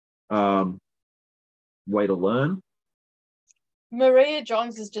wonderful way to learn. Maria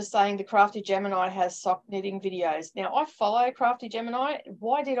Johns is just saying the Crafty Gemini has sock knitting videos. Now, I follow Crafty Gemini.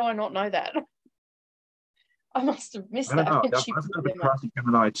 Why did I not know that? I must have missed I don't that. know. I've got the Crafty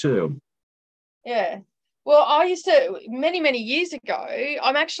Gemini too. Yeah. Well, I used to, many years ago,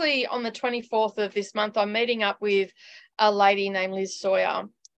 I'm actually on the 24th of this month, I'm meeting up with a lady named Liz Sawyer,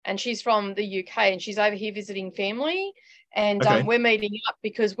 and she's from the UK, and she's over here visiting family. And we're meeting up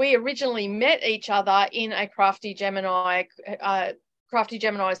because we originally met each other in a Crafty Gemini's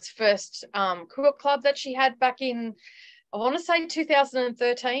first quilt club that she had back in, I want to say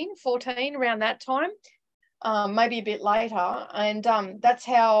 2013, 14, around that time. Maybe a bit later, and that's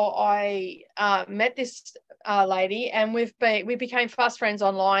how I met this lady, and we became fast friends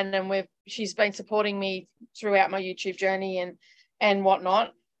online, and she's been supporting me throughout my YouTube journey and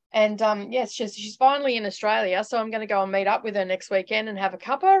whatnot. And yes, she's finally in Australia, so I'm going to go and meet up with her next weekend and have a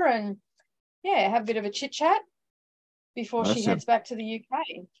cuppa and have a bit of a chit chat before she heads back to the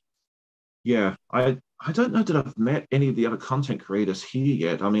UK. Yeah, I don't know that I've met any of the other content creators here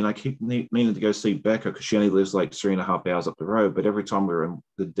yet. I mean, I keep meaning to go see Becca because she only lives like 3.5 hours up the road. But every time we're in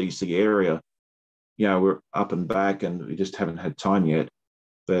the DC area, yeah, we're up and back, and we just haven't had time yet.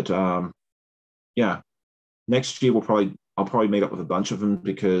 But yeah, next year I'll probably meet up with a bunch of them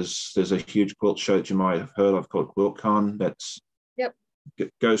because there's a huge quilt show that you might have heard of called QuiltCon.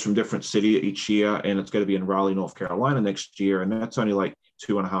 Goes from different city each year, and it's going to be in Raleigh, North Carolina next year, and that's only like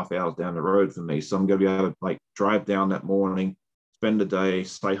 2.5 hours down the road for me. So I'm going to be able to like drive down that morning, spend the day,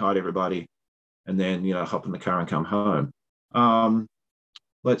 say hi to everybody, and then, you know, hop in the car and come home.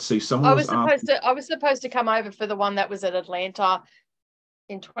 Let's see. I was supposed to come over for the one that was at Atlanta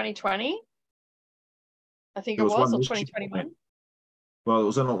in 2020. I think it was, or 2021. Well, it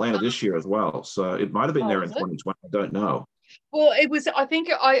was in Atlanta this year as well, so it might have been there in 2020. I don't know. Well, it was, I think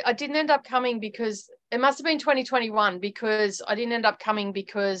I didn't end up coming because it must have been 2021, because I didn't end up coming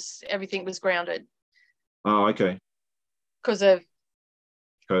because everything was grounded. Oh, okay. Because of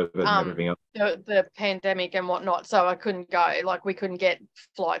COVID and everything else. The pandemic and whatnot. So I couldn't go. Like, we couldn't get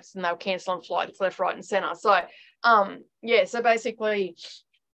flights, and they were cancelling flights left, right, and centre. So yeah, so basically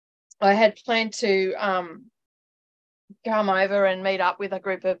I had planned to come over and meet up with a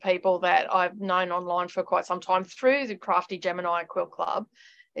group of people that I've known online for quite some time through the Crafty Gemini Quilt Club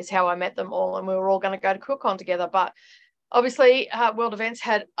is how I met them all, and we were all going to go to QuiltCon together. But obviously World Events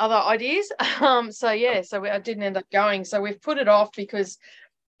had other ideas. So yeah, so I didn't end up going. So we've put it off because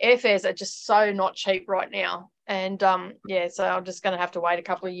airfares are just so not cheap right now. And yeah, so I'm just going to have to wait a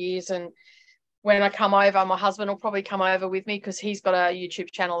couple of years. And when I come over, my husband will probably come over with me because he's got a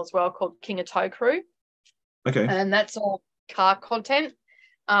YouTube channel as well called King of Tow Crew. Okay. And that's all car content.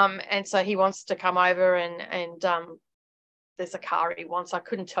 And so he wants to come over and there's a car he wants. I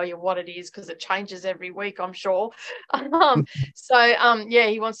couldn't tell you what it is because it changes every week, I'm sure. Yeah,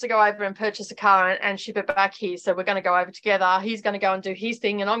 he wants to go over and purchase a car and ship it back here. So we're going to go over together. He's going to go and do his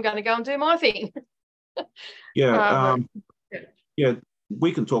thing, and I'm going to go and do my thing. Yeah. Yeah,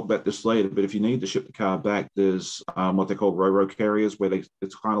 we can talk about this later, but if you need to ship the car back, there's what they call ro-ro carriers, where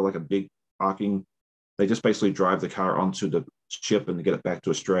it's kind of like a big parking. They just basically drive the car onto the ship and get it back to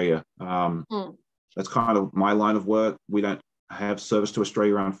Australia. That's kind of my line of work. We don't have service to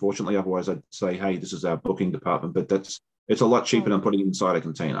Australia, unfortunately. Otherwise, I'd say, hey, this is our booking department. But it's a lot cheaper than putting it inside a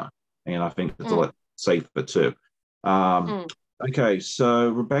container, and I think it's a lot safer too. Okay, so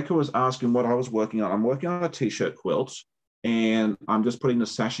Rebecca was asking what I was working on. I'm working on a t-shirt quilt, and I'm just putting the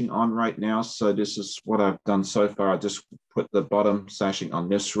sashing on right now. So this is what I've done so far. I just put the bottom sashing on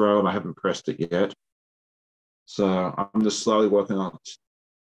this row, and I haven't pressed it yet. So I'm just slowly working on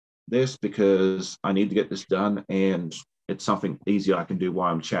this because I need to get this done, and it's something easy I can do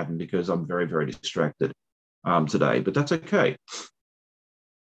while I'm chatting because I'm very, very distracted today, but that's okay.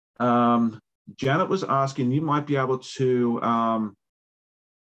 Janet was asking, you might be able to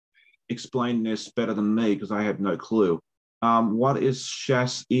explain this better than me because I have no clue. What is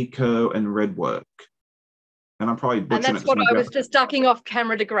Shas, Eco, and Red Work? And I'm probably butchering it. And that's what I was just ducking off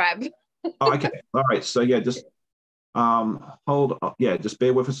camera to grab. Oh, okay. All right. So yeah, just just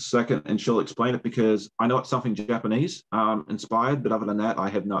bear with us a second and she'll explain it because I know it's something Japanese inspired, but other than that, I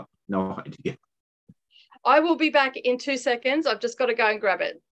have no idea. I will be back in 2 seconds. I've just got to go and grab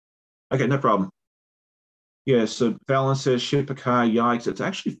it. Okay, no problem. Yeah, so Fallon says ship a car, yikes. It's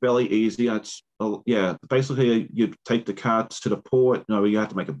actually fairly easy. It's basically you take the car to the port. No, you have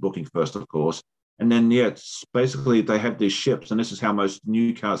to make a booking first, of course. And then it's basically they have these ships, and this is how most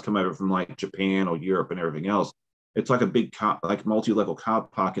new cars come over from like Japan or Europe and everything else. It's like a big car, like multi-level car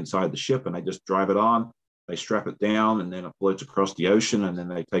park inside the ship, and they just drive it on, they strap it down, and then it floats across the ocean, and then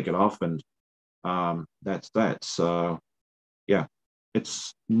they take it off, and that's that. So, yeah,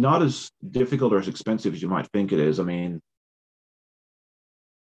 it's not as difficult or as expensive as you might think it is. I mean,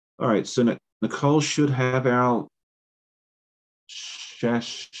 all right, so Nicole should have our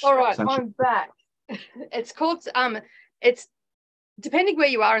All right, I'm back. It's called, it's depending where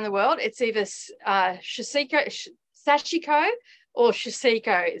you are in the world, it's either sashiko or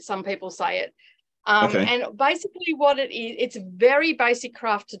shishiko, some people say it. Okay. And basically what it is, it's a very basic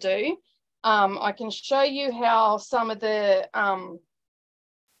craft to do. I can show you how some of the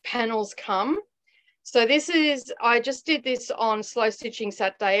panels come. So this is, I just did this on Slow Stitching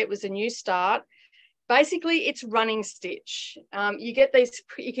Saturday. It was a new start. Basically, it's running stitch. You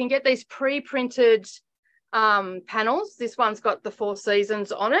can get these pre-printed panels. This one's got the 4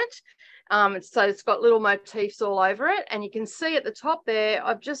 seasons on it. So it's got little motifs all over it. And you can see at the top there,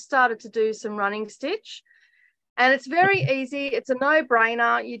 I've just started to do some running stitch. And it's very easy. It's a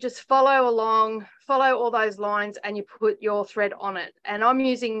no-brainer. You just follow along, follow all those lines, and you put your thread on it. And I'm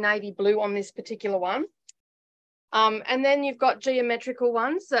using navy blue on this particular one. And then you've got geometrical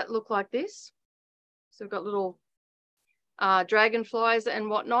ones that look like this. So we've got little dragonflies and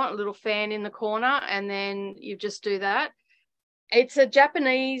whatnot, a little fan in the corner, and then you just do that. It's a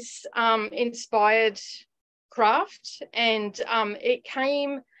Japanese inspired craft, and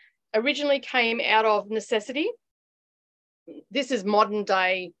it originally came out of necessity. This is modern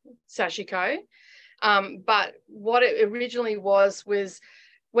day sashiko, but what it originally was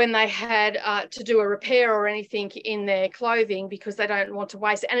when they had to do a repair or anything in their clothing because they don't want to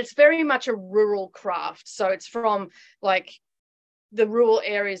waste it. And it's very much a rural craft. So it's from like the rural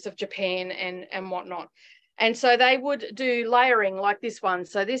areas of Japan and whatnot. And so they would do layering like this one.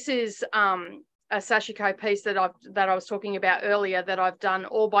 So this is a sashiko piece that I was talking about earlier that I've done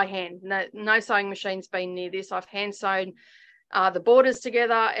all by hand. No sewing machine's been near this. I've hand sewn the borders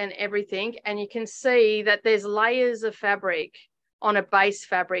together and everything. And you can see that there's layers of fabric on a base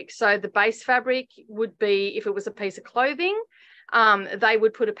fabric. So the base fabric would be, if it was a piece of clothing, they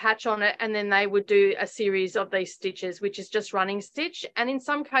would put a patch on it, and then they would do a series of these stitches, which is just running stitch. And in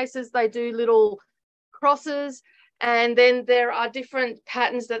some cases they do little crosses, and then there are different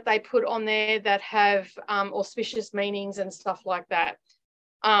patterns that they put on there that have auspicious meanings and stuff like that.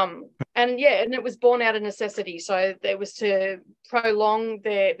 And it was born out of necessity. So there was to prolong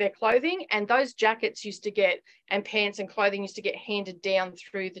their clothing, and those jackets used to get, and pants and clothing used to get handed down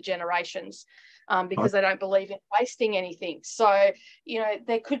through the generations. Because they don't believe in wasting anything. So,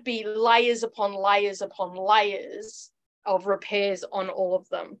 there could be layers upon layers upon layers of repairs on all of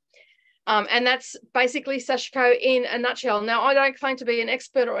them. And that's basically sashiko in a nutshell. Now, I don't claim to be an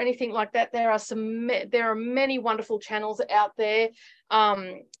expert or anything like that. There are many wonderful channels out there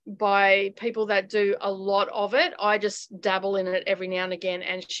by people that do a lot of it. I just dabble in it every now and again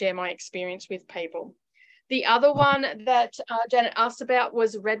and share my experience with people. The other one that Janet asked about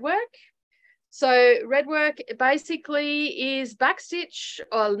was red work. So red work basically is backstitch,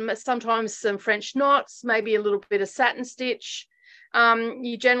 or sometimes some French knots, maybe a little bit of satin stitch.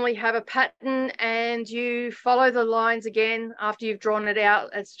 You generally have a pattern and you follow the lines again after you've drawn it out.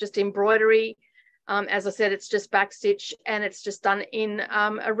 It's just embroidery. As I said, it's just backstitch, and it's just done in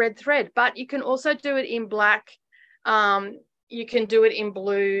a red thread. But you can also do it in black. You can do it in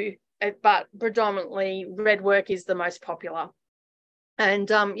blue, but predominantly red work is the most popular. And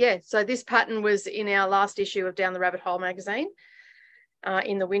so this pattern was in our last issue of Down the Rabbit Hole magazine,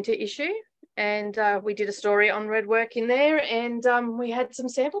 in the winter issue. And we did a story on red work in there, and we had some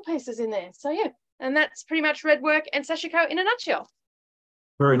sample pieces in there. So, and that's pretty much red work and sashiko in a nutshell.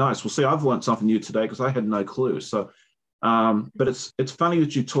 Very nice. Well, see, I've learned something new today because I had no clue. So, but it's funny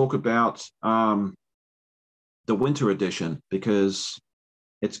that you talk about the winter edition, because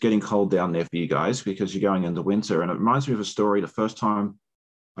it's getting cold down there for you guys because you're going into winter. And it reminds me of a story. The first time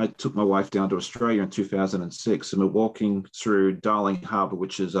I took my wife down to Australia in 2006, and we're walking through Darling Harbour,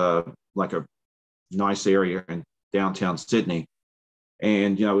 which is like a nice area in downtown Sydney.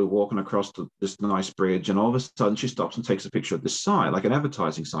 And, we're walking across this nice bridge, and all of a sudden she stops and takes a picture of this sign, like an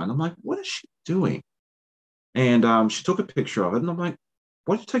advertising sign. I'm like, what is she doing? And she took a picture of it, and I'm like,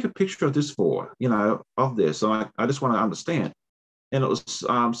 what did you take a picture of this for, of this? So I just want to understand. And it was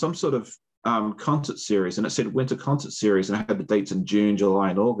some sort of concert series, and it said winter concert series, and I had the dates in June, July,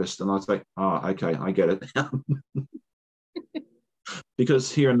 and August. And I was like, oh, okay, I get it now. Because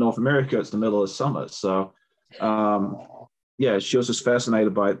here in North America, it's the middle of summer. So, she was just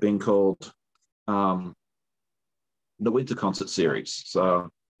fascinated by it being called the winter concert series. So,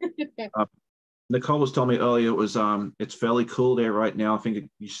 Nicole was telling me earlier it was it's fairly cool there right now. I think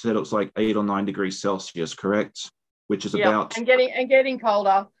you said it was like 8 or 9 degrees Celsius, correct? Which is about and getting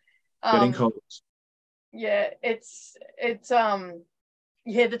colder. Getting cold. Yeah,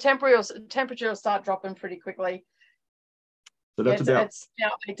 the temperature will start dropping pretty quickly. So that's it's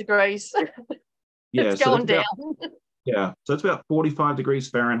now 8 degrees. Yeah, it's going down. So it's about 45 degrees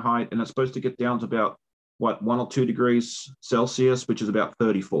Fahrenheit, and it's supposed to get down to about 1 or 2 degrees Celsius, which is about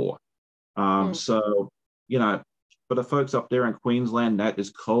 34. So, for the folks up there in Queensland, that is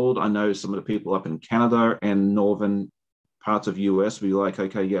cold. I know some of the people up in Canada and northern parts of US will be like,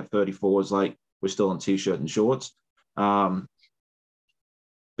 okay, 34 is like, we're still in t-shirt and shorts. But,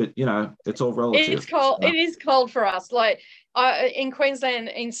 it's all relative. It's cold. It is cold for us. Like in Queensland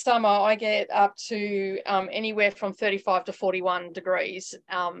in summer, I get up to anywhere from 35 to 41 degrees.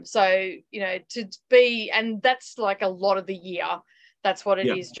 So, to be, and that's like a lot of the year. That's what it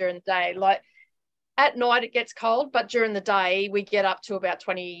is during the day. Like, at night it gets cold, but during the day we get up to about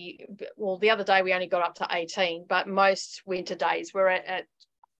 20. Well, the other day we only got up to 18, but most winter days we're at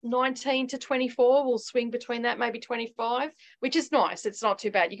 19 to 24. We'll swing between that, maybe 25, which is nice. It's not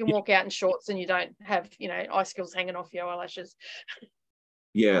too bad. You can walk out in shorts and you don't have, icicles hanging off your eyelashes.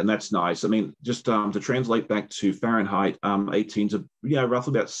 Yeah, and that's nice. I mean, just to translate back to Fahrenheit, 18 to,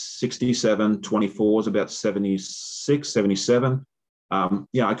 roughly about 67, 24 is about 76, 77.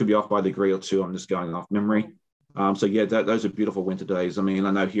 I could be off by a degree or two. I'm just going off memory. Those are beautiful winter days. I mean,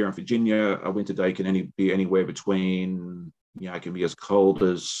 I know here in Virginia, a winter day can be anywhere between, it can be as cold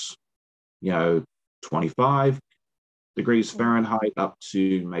as, 25 degrees Fahrenheit up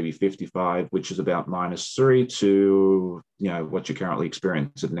to maybe 55, which is about -3 to, what you're currently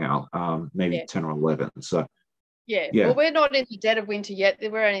experiencing now, maybe 10 or 11. So, well, we're not in the dead of winter yet.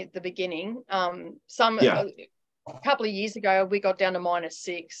 We're only at the beginning. A couple of years ago we got down to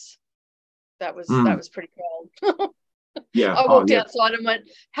 -6. That was pretty cold. I walked outside and went,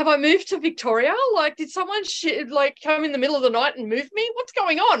 have I moved to Victoria? Like, did someone come in the middle of the night and move me? What's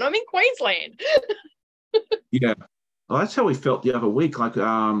going on? I'm in Queensland. Well, that's how we felt the other week. Like,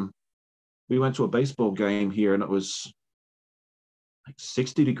 we went to a baseball game here, and it was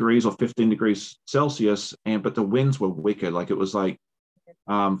 60 degrees or 15 degrees Celsius, but the winds were wicked. Like it was like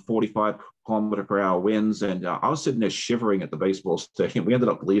 45-kilometer-per-hour winds, and I was sitting there shivering at the baseball stadium. We ended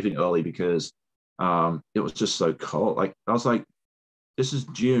up leaving early because it was just so cold. Like I was like, this is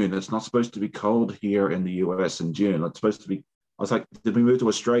June. It's not supposed to be cold here in the US in June. It's supposed to be. I was like, did we move to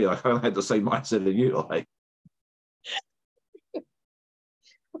Australia? Like, I had the same mindset as you. Like,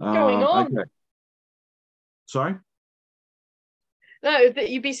 what's going on? okay. Sorry. No, that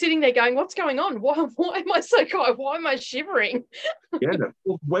you'd be sitting there going, what's going on? Why am I so cold? Why am I shivering? Yeah,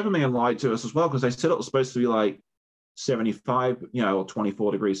 well, weatherman lied to us as well because they said it was supposed to be like 75, or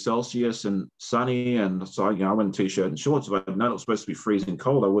 24 degrees Celsius and sunny. And so, I went in t-shirt and shorts. If I'd known it was supposed to be freezing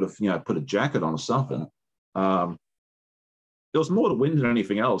cold, I would have, put a jacket on or something. There was more the wind than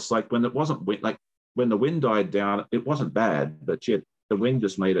anything else. Like when it wasn't wind, like when the wind died down, it wasn't bad, but yet the wind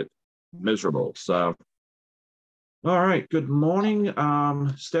just made it miserable. So, all right. Good morning,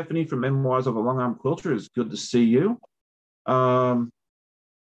 Stephanie from Memoirs of a Long Arm Quilter. It's good to see you.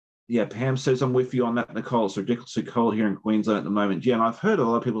 Yeah, Pam says I'm with you on that, Nicole. It's ridiculously cold here in Queensland at the moment. Yeah, and I've heard a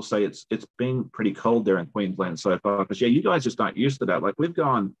lot of people say it's been pretty cold there in Queensland so far. Because you guys just aren't used to that. Like we've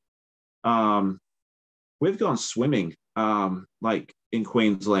gone swimming like in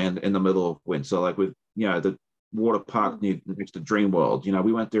Queensland in the middle of winter. So like with the water park next to Dream World.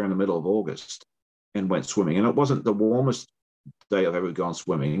 We went there in the middle of August and went swimming, and it wasn't the warmest day I've ever gone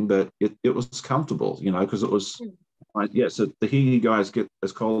swimming, but it was comfortable, because it was. So to hear you guys get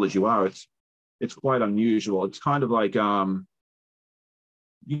as cold as you are, it's quite unusual. It's kind of like you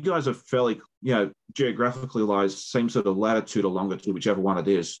guys are fairly, geographically lies same sort of latitude or longitude, whichever one it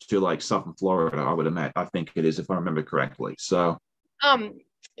is, to like southern Florida. I would imagine. I think it is, if I remember correctly. So,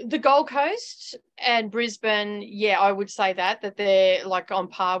 the Gold Coast and Brisbane, yeah, I would say that they're like on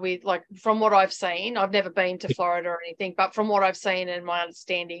par with, like, from what I've seen. I've never been to Florida or anything, but from what I've seen and my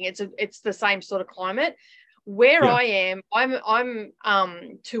understanding, it's the same sort of climate. Where I am, I'm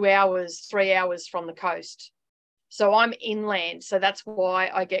 2 hours, 3 hours from the coast. So I'm inland. So that's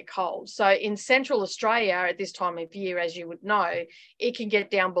why I get cold. So in Central Australia at this time of year, as you would know, it can get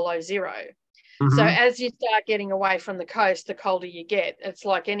down below zero. Mm-hmm. So as you start getting away from the coast, the colder you get. It's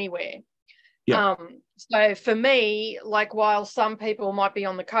like anywhere. Yeah. So for me, like while some people might be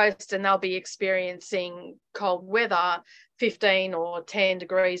on the coast and they'll be experiencing cold weather, 15 or 10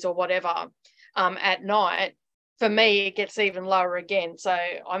 degrees or whatever, at night, for me it gets even lower again. So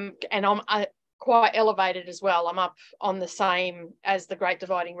I'm quite elevated as well. I'm up on the same as the Great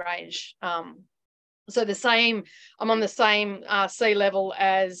Dividing Range. So I'm on the same sea level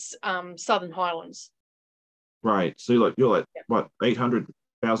as Southern Highlands. Right. So you're like what,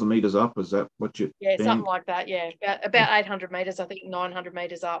 800,000 meters up? Is that what you? Yeah, think? Something like that. Yeah, about 800 meters. I think 900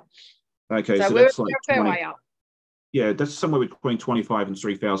 meters up. Okay, so we're that's like a fair way up. Yeah, that's somewhere between 25 and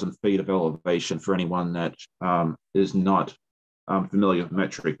 3,000 feet of elevation for anyone that is not familiar with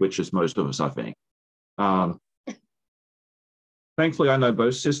metric, which is most of us, I think. Thankfully, I know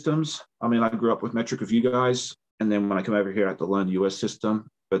both systems. I mean, I grew up with metric with you guys, and then when I come over here, I had to learn the US system.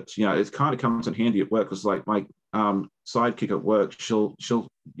 But it kind of comes in handy at work because, like, my sidekick at work, she'll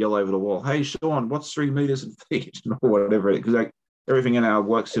yell over the wall, "Hey, Sean, what's 3 meters in feet?" or whatever. Because like everything in our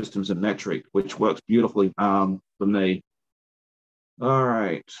work systems in metric, which works beautifully for me. All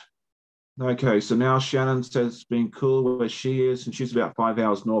right. Okay, so now Shannon says it's been cool where she is, and she's about 5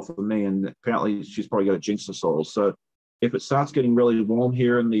 hours north of me, and apparently she's probably got a jinx us all. So if it starts getting really warm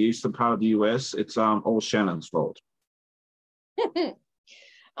here in the eastern part of the US, it's all Shannon's fault.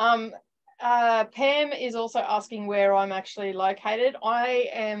 Pam is also asking where I'm actually located. I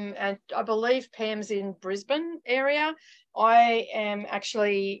am, and I believe Pam's in Brisbane area. I am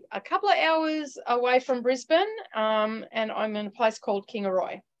actually a couple of hours away from Brisbane, and I'm in a place called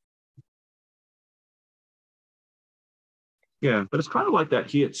Kingaroy. Yeah, but it's kind of like that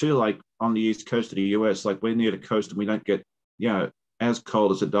here too, like on the east coast of the US. Like we're near the coast and we don't get, as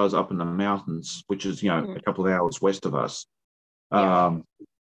cold as it does up in the mountains, which is, a couple of hours west of us.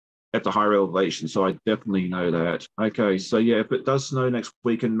 At the higher elevation. So I definitely know that. Okay, so yeah, if it does snow next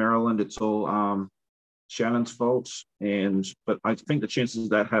week in Maryland, it's all Shannon's fault. But I think the chances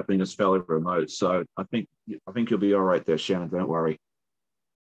of that happening is fairly remote. So I think you'll be all right there, Shannon. Don't worry.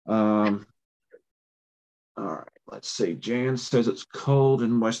 All right, let's see. Jan says it's cold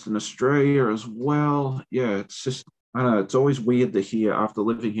in Western Australia as well. Yeah, it's just, I don't know, it's always weird to hear after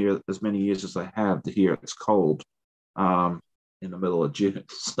living here as many years as I have to hear it's cold in the middle of June.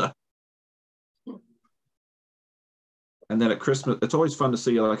 So. And then at Christmas, it's always fun to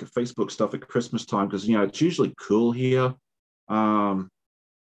see like Facebook stuff at Christmas time because it's usually cool here, and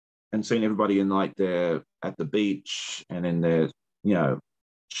seeing everybody in like at the beach and in their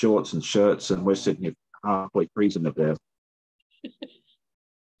shorts and shirts, and we're sitting here halfway freezing to death.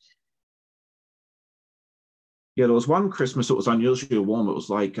 Yeah, there was one Christmas that was unusually warm. It was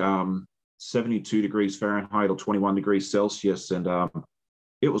like 72 degrees Fahrenheit or 21 degrees Celsius, and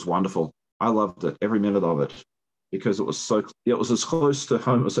it was wonderful. I loved it, every minute of it, because it was as close to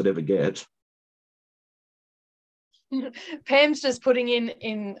home as I'd ever get. Pam's just putting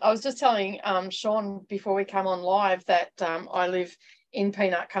in. I was just telling Sean before we come on live that I live in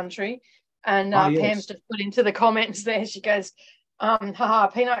peanut country, and Yes. Pam's just put into the comments there. She goes, haha,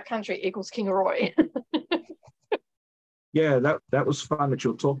 peanut country equals Kingaroy. Yeah, that was fun that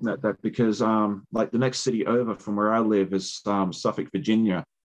you're talking about that, because like the next city over from where I live is Suffolk, Virginia,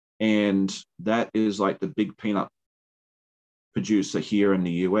 and that is like the big peanut producer here in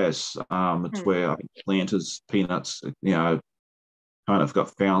the US. It's where Planters Peanuts, kind of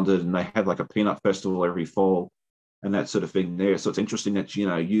got founded, and they have like a peanut festival every fall and that sort of thing there. So it's interesting that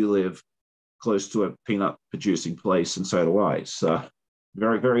you live close to a peanut producing place, and so do I. So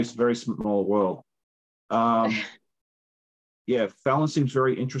very, very, very small world. Yeah, Fallon seems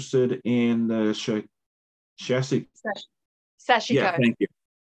very interested in the Sashiko. Yeah, thank you.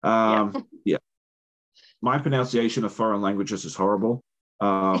 Yeah. My pronunciation of foreign languages is horrible.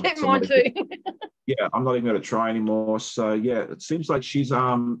 Mine too. Yeah, I'm not even going to try anymore. So yeah, it seems like she's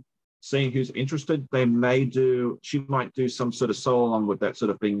seeing who's interested. She might do some sort of solo along with that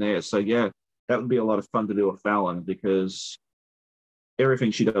sort of thing there. So yeah, that would be a lot of fun to do with Fallon, because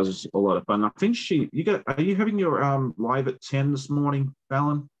everything she does is a lot of fun. I think are you having your live at 10 this morning,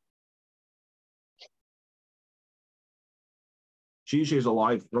 Fallon? She usually is a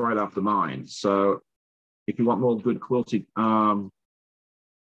live right after mine. So if you want more good quilting, you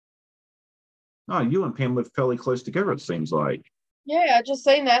and Pam live fairly close together, it seems like. Yeah, I just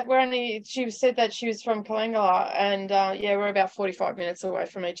seen that. She said that she was from Kalangala, and we're about 45 minutes away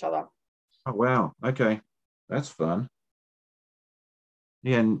from each other. Oh wow, okay, that's fun.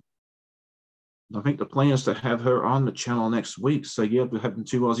 Yeah, and I think the plan is to have her on the channel next week. So yeah, we're having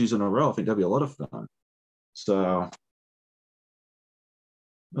 2 Aussies in a row. I think that'd be a lot of fun. So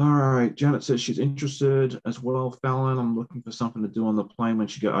all right, Janet says she's interested as well. Fallon, I'm looking for something to do on the plane when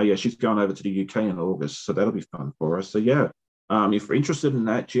she goes. Oh yeah, she's going over to the UK in August, so that'll be fun for us. So yeah, if you're interested in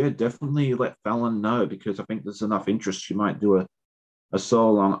that, yeah, definitely let Fallon know, because I think there's enough interest. She might do a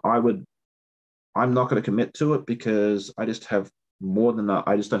solo on. I'm not going to commit to it, because I just have more than that.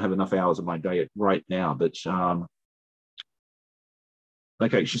 I just don't have enough hours of my day right now. But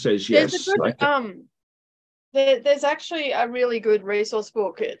okay, she says yes. There's actually a really good resource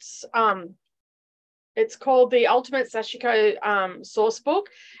book. It's called the Ultimate Sashiko Source Book,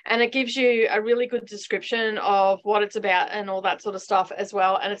 and it gives you a really good description of what it's about and all that sort of stuff as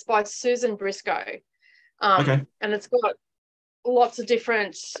well. And it's by Susan Briscoe. And it's got lots of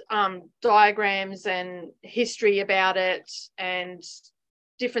different diagrams and history about it, and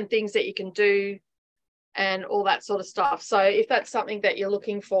different things that you can do and all that sort of stuff. So if that's something that you're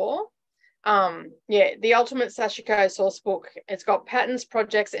looking for, the Ultimate Sashiko Source Book, it's got patterns,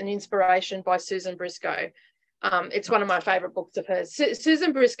 projects, and inspiration by Susan Briscoe. It's one of my favorite books of hers.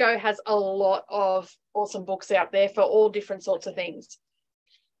 Susan Briscoe has a lot of awesome books out there for all different sorts of things.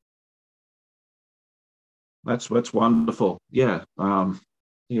 That's wonderful. Yeah,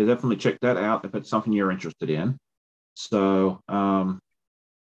 definitely check that out if it's something you're interested in. So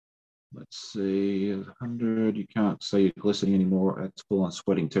let's see, 100, you can't say you're glistening anymore at full on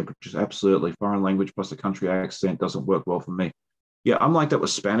sweating temperatures. Absolutely. Foreign language plus the country accent doesn't work well for me. Yeah, I'm like that with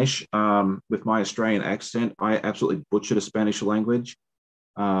Spanish. With my Australian accent, I absolutely butchered a Spanish language.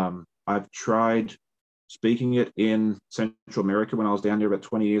 I've tried speaking it in Central America when I was down there about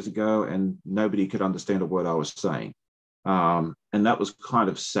 20 years ago, and nobody could understand a word I was saying. And that was kind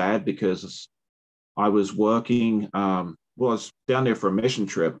of sad, because I was working, I was down there for a mission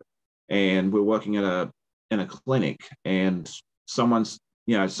trip, and we're working in a clinic, and someone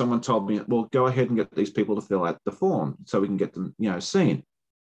told me, well, go ahead and get these people to fill out the form so we can get them, seen.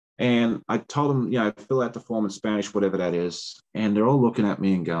 And I told them, fill out the form in Spanish, whatever that is. And they're all looking at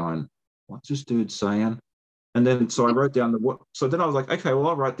me and going, what's this dude saying? And then, so I wrote down so then I was like, okay, well,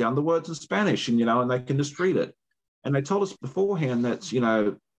 I'll write down the words in Spanish, and, and they can just read it. And they told us beforehand that,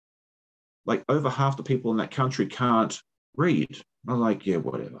 like over half the people in that country can't read. I was like, yeah,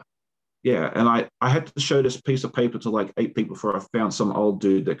 whatever. Yeah, and I had to show this piece of paper to like 8 people before I found some old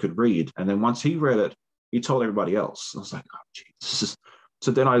dude that could read. And then once he read it, he told everybody else. I was like, oh, Jesus.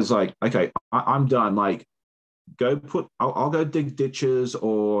 So then I was like, okay, I'm done. Like, I'll go dig ditches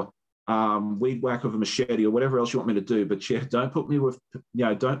or weed whack with a machete or whatever else you want me to do. But yeah, don't put me with,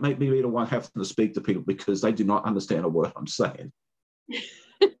 don't make me be the one having to speak to people, because they do not understand a word I'm saying.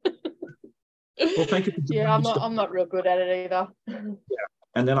 Well, thank you for Yeah, doing this. I'm not real good at it either.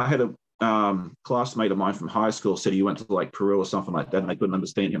 And then I had a classmate of mine from high school said he went to like Peru or something like that, and I couldn't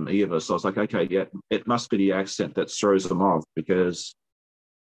understand him either. So I was like, okay, yeah, it must be the accent that throws them off, because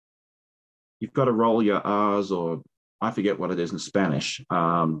you've got to roll your R's, or I forget what it is in Spanish.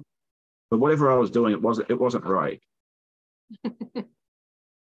 But whatever I was doing, it wasn't right.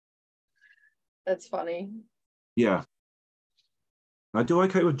 That's funny. Yeah, I do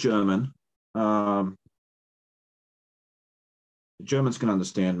okay with German. Germans can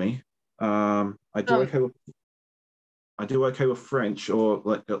understand me. I do okay with French, or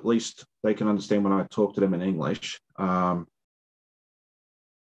like at least they can understand when I talk to them in English. But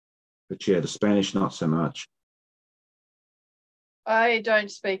yeah, the Spanish not so much. I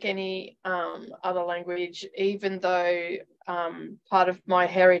don't speak any other language, even though part of my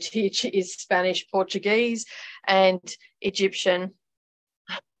heritage is Spanish, Portuguese, and Egyptian.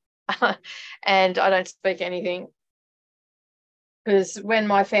 And I don't speak anything, because when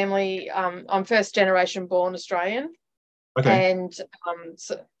my family, I'm first generation born Australian, Okay. and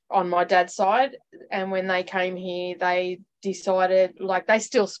so on my dad's side, and when they came here, they decided, like, they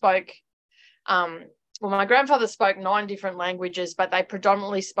still spoke. Well, my grandfather spoke 9 different languages, but they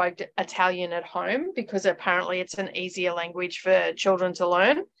predominantly spoke Italian at home, because apparently it's an easier language for children to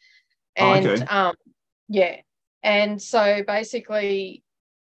learn. Oh, And okay. yeah, and so basically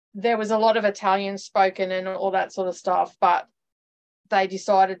there was a lot of Italian spoken and all that sort of stuff, but they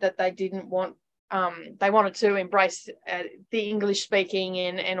decided that they didn't want, they wanted to embrace the English speaking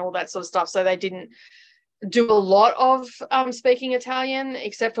and all that sort of stuff. So they didn't do a lot of speaking Italian,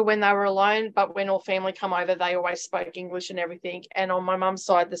 except for when they were alone. But when all family come over, they always spoke English and everything. And on my mum's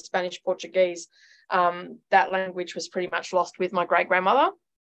side, the Spanish, Portuguese, that language was pretty much lost with my great grandmother.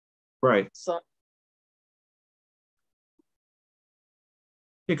 Right. So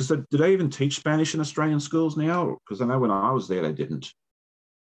Yeah, because do they even teach Spanish in Australian schools now? Because I know when I was there, they didn't.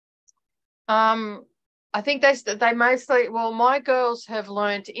 I think they mostly, well, my girls have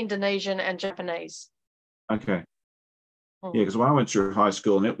learned Indonesian and Japanese. Okay. Yeah, because when I went through high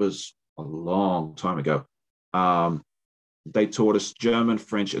school, and it was a long time ago, they taught us German,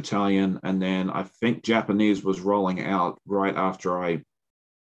 French, Italian, and then I think Japanese was rolling out right after I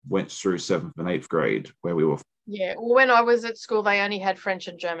went through 7th and 8th grade, where we were. Yeah, well, when I was at school, they only had French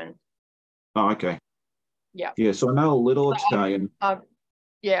and German. Oh, okay. Yeah. Yeah, so I know a little So Italian.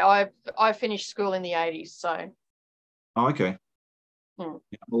 yeah, I finished school in the 80s, so. Oh, okay. Yeah, I'm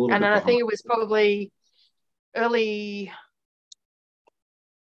a little And bit then I behind. think it was probably early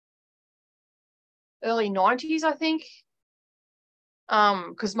 90s, I think.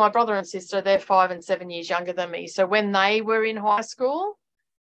 Because my brother and sister, they're 5 and 7 years younger than me. So when they were in high school,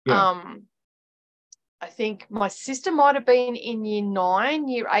 Yeah. I think my sister might have been in year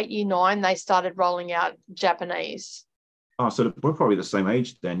 8, year 9, they started rolling out Japanese. Oh, so we're probably the same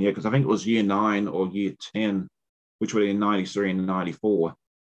age then, yeah, because I think it was year 9 or year 10, which would be in 93 and 94,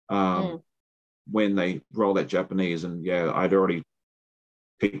 when they rolled out Japanese. And yeah, I'd already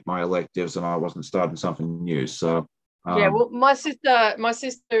picked my electives and I wasn't starting something new. So yeah, well, my sister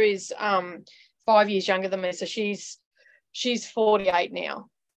is 5 years younger than me, so she's 48 now.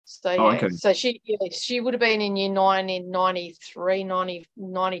 So oh, yeah, okay. so she would have been in year 9 in 93, 90,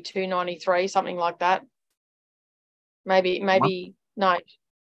 92, 93, something like that. Maybe no,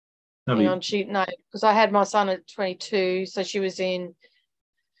 hang on, no, because I had my son at 22, so she was in,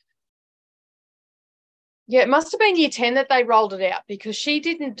 yeah, it must have been year 10 that they rolled it out, because she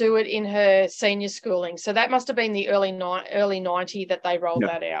didn't do it in her senior schooling. So that must have been the early 90 that they rolled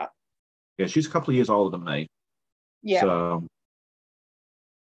Yeah. that out. Yeah, she's a couple of years older than me. Yeah. So,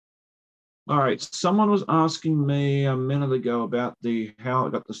 all right. Someone was asking me a minute ago about how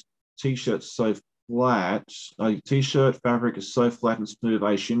I got this t-shirt so flat. T-shirt fabric is so flat and smooth.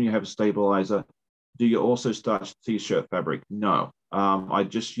 I assume you have a stabilizer. Do you also starch t-shirt fabric? No. I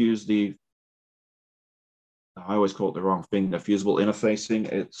just use I always call it the wrong thing, the fusible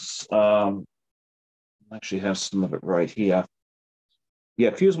interfacing. It's I actually have some of it right here.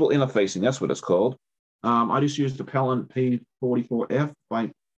 Yeah, fusible interfacing, that's what it's called. I just used the Pellon P44F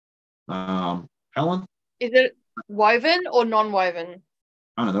by Pellon. Is it woven or non-woven?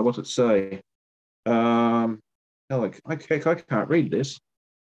 I don't know, what's it say? Oh, I can't read this.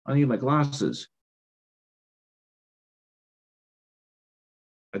 I need my glasses.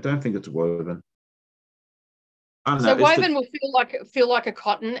 I don't think it's woven. I don't So know. woven will feel like a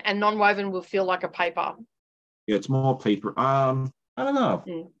cotton, and non-woven will feel like a paper. Yeah, it's more paper. I don't know.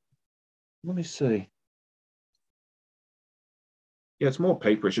 Let me see. Yeah, it's more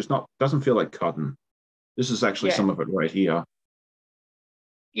paper. It's just doesn't feel like cotton. This is actually some of it right here.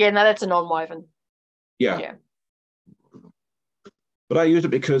 Yeah, no, that's a non-woven. Yeah. Yeah. But I use it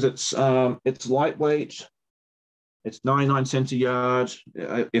because it's lightweight. It's 99 cents a yard.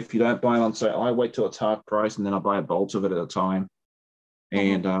 If you don't buy it on sale, I wait till it's half price and then I buy a bolt of it at a time.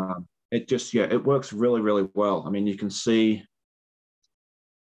 And it just, yeah, it works really, really well. I mean, you can see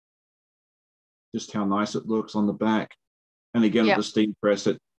just how nice it looks on the back. And again, with the steam press,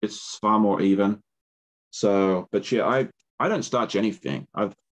 it's far more even. So, but yeah, I don't starch anything.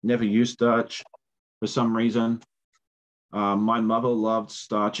 I've never used starch for some reason. My mother loved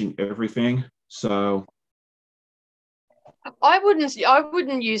starching everything. So I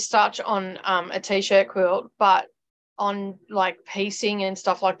wouldn't use starch on a t-shirt quilt, but on like piecing and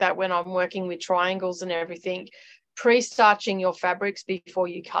stuff like that, when I'm working with triangles and everything, pre-starching your fabrics before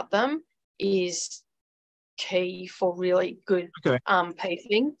you cut them is key for really good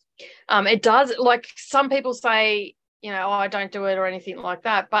piecing. It does, like some people say, you know, oh, I don't do it or anything like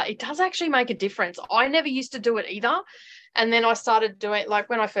that, but it does actually make a difference. I never used to do it either. And then I started doing, like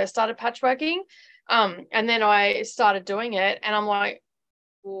when I first started patchworking, and then I started doing it and I'm like,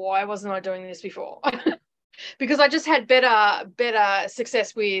 why wasn't I doing this before? Because I just had better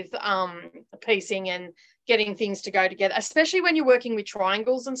success with piecing and getting things to go together, especially when you're working with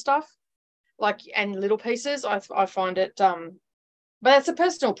triangles and stuff, like, and little pieces. I find it, but it's a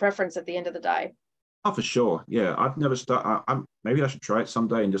personal preference at the end of the day. Oh, for sure. Yeah, I've never started. Maybe I should try it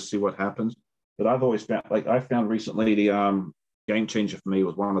someday and just see what happens. But I've always found, like I found recently, the game changer for me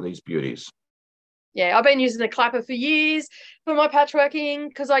was one of these beauties. Yeah, I've been using the clapper for years for my patchworking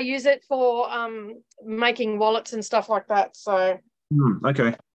because I use it for making wallets and stuff like that. So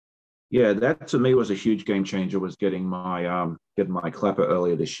okay, yeah, that to me was a huge game changer. Was getting my clapper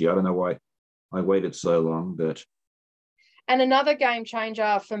earlier this year. I don't know why I waited so long, but. And another game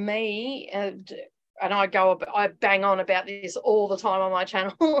changer for me, and I bang on about this all the time on my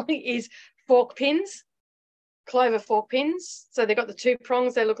channel, is fork pins, clover fork pins. So they've got the two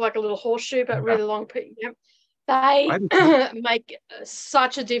prongs. They look like a little horseshoe, but really long. Yep. They make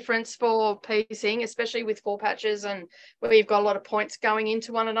such a difference for piecing, especially with four patches and where you've got a lot of points going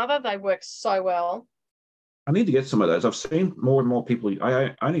into one another. They work so well. I need to get some of those. I've seen more and more people.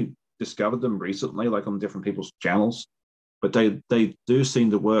 I only discovered them recently, like on different people's channels, but they do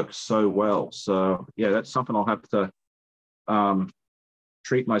seem to work so well. So yeah, that's something I'll have to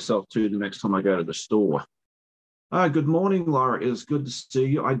treat myself to the next time I go to the store. Good morning, Laura. It is good to see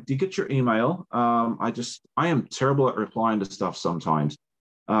you. I did get your email. I am terrible at replying to stuff sometimes.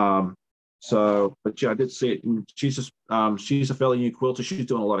 But yeah, I did see it. And she's a fairly new quilter. She's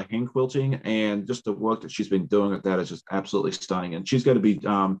doing a lot of hand quilting, and just the work that she's been doing at that is just absolutely stunning. And she's going to be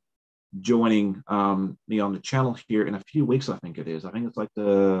joining me on the channel here in a few weeks. I think it is. I think it's like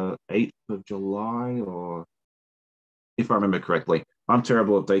the 8th of July, or if I remember correctly. I'm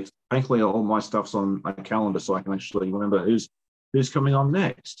terrible at dates. Thankfully, all my stuff's on my calendar, so I can actually remember who's coming on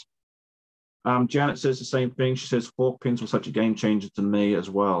next. Janet says the same thing. She says fork pins were such a game changer to me as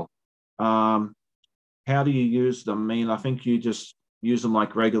well. How do you use them? I mean, I think you just use them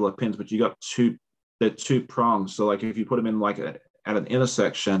like regular pins, but they're two prongs. So like if you put them in like at an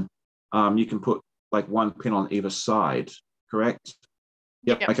intersection, you can put like one pin on either side, correct?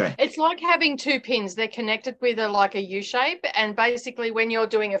 Yep. Okay. It's like having two pins. They're connected with like a U shape. And basically when you're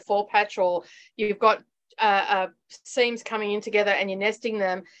doing a four patch or you've got seams coming in together and you're nesting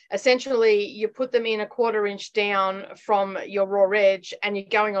them, essentially you put them in a 1/4 inch down from your raw edge and you're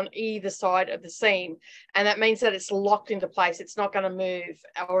going on either side of the seam. And that means that it's locked into place. It's not going to move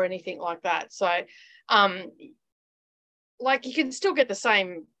or anything like that. So like you can still get the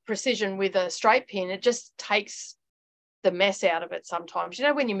same precision with a straight pin. It just takes the mess out of it sometimes. You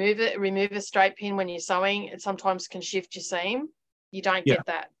know, when you remove a straight pin when you're sewing, it sometimes can shift your seam. You don't get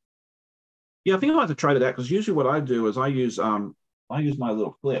that. Yeah, I think I'll have to try that out, because usually what I do is I use my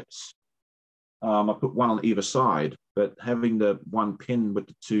little clips. I put one on either side, but having the one pin with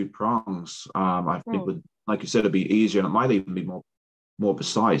the two prongs, I think would, like you said, it'd be easier, and it might even be more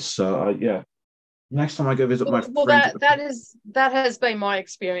precise. So yeah, next time I go visit my friends. That has been my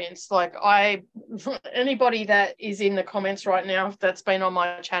experience. Like anybody that is in the comments right now that's been on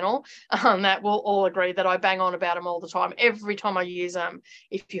my channel, that will all agree that I bang on about them all the time. Every time I use them.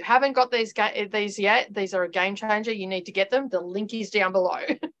 If you haven't got these yet, these are a game changer. You need to get them. The link is down below.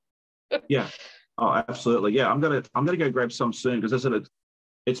 Yeah. Oh, absolutely. Yeah, I'm gonna go grab some soon, because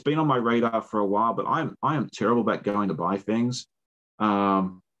it's been on my radar for a while, but I am terrible about going to buy things.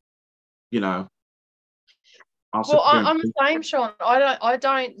 You know. I'm the same, Sean. I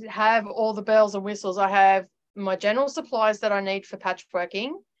don't have all the bells and whistles. I have my general supplies that I need for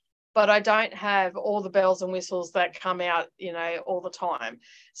patchworking, but I don't have all the bells and whistles that come out, all the time.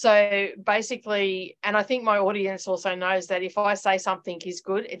 So basically, and I think my audience also knows that if I say something is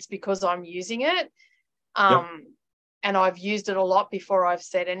good, it's because I'm using it. Yep. And I've used it a lot before I've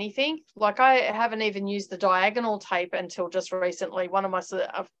said anything. Like, I haven't even used the diagonal tape until just recently. One of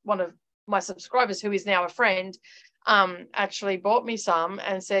my subscribers, who is now a friend, actually bought me some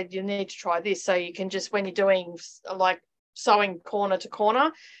and said, you need to try this. So you can just, when you're doing like sewing corner to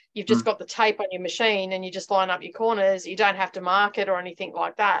corner, you've just got the tape on your machine and you just line up your corners. You don't have to mark it or anything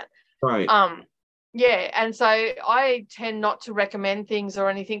like that. Right. Yeah, and so I tend not to recommend things or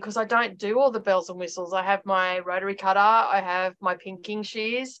anything because I don't do all the bells and whistles. I have my rotary cutter, I have my pinking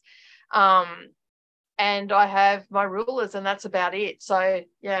shears, and I have my rulers, and that's about it. So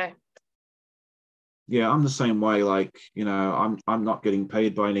yeah. Yeah, I'm the same way. Like, I'm not getting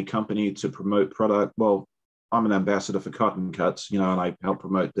paid by any company to promote product. Well, I'm an ambassador for Cotton Cuts, and I help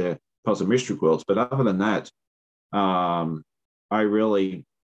promote their puzzle mystery quilts. But other than that, I really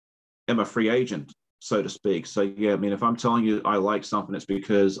am a free agent, so to speak. So yeah, I mean, if I'm telling you I like something, it's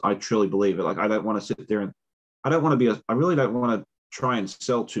because I truly believe it. Like, I don't want to sit there and I really don't want to try and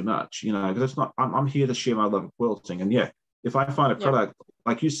sell too much, because it's not, I'm here to share my love of quilting. And yeah, if I find a product,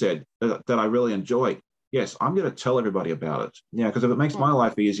 like you said, that I really enjoy, yes, I'm going to tell everybody about it. Yeah, because if it makes my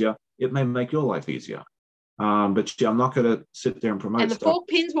life easier, it may make your life easier. But yeah, I'm not going to sit there and promote and the stuff. fork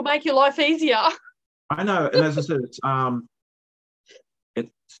pins will make your life easier. I know. And as I said, it's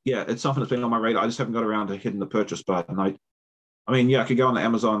something that's been on my radar. I just haven't got around to hitting the purchase button. I mean, yeah, I could go on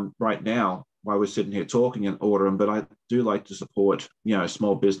Amazon right now while we're sitting here talking and order them, but I do like to support,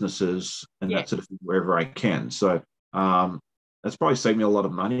 small businesses and that sort of thing wherever I can. So that's probably saved me a lot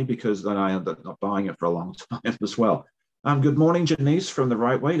of money because then I end up not buying it for a long time as well. Good morning, Janice from The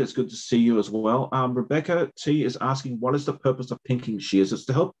Right Weight. It's good to see you as well. Rebecca T is asking, what is the purpose of pinking shears? It's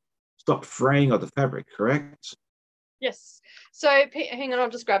to help stop fraying of the fabric, correct? Yes. So hang on, I'll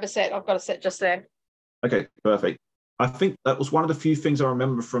just grab a set. I've got a set just there. Okay, perfect. I think that was one of the few things I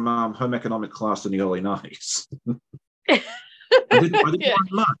remember from home economic class in the early 90s. I didn't learn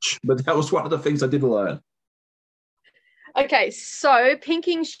much, but that was one of the things I did learn. Okay, so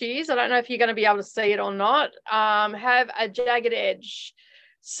pinking shears, I don't know if you're going to be able to see it or not, have a jagged edge.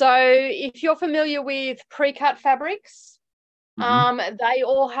 So if you're familiar with pre-cut fabrics, they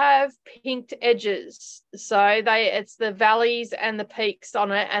all have pinked edges. So it's the valleys and the peaks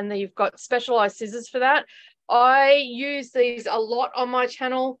on it, and you've got specialized scissors for that. I use these a lot on my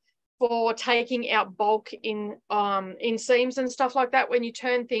channel for taking out bulk in seams and stuff like that when you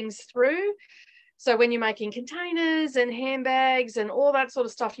turn things through. So when you're making containers and handbags and all that sort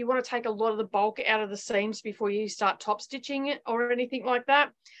of stuff, you want to take a lot of the bulk out of the seams before you start top stitching it or anything like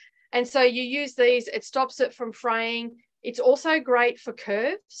that. And so you use these, it stops it from fraying. It's also great for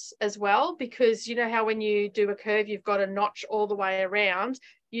curves as well, because you know how when you do a curve, you've got a notch all the way around.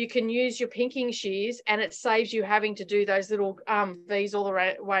 You can use your pinking shears and it saves you having to do those little V's all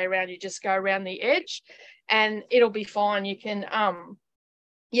the way around. You just go around the edge and it'll be fine. You can,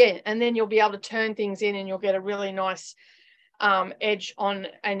 and then you'll be able to turn things in and you'll get a really nice edge on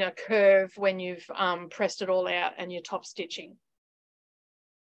and a curve when you've pressed it all out and you're top stitching.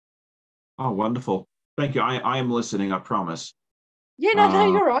 Oh, wonderful. Thank you. I am listening, I promise. Yeah,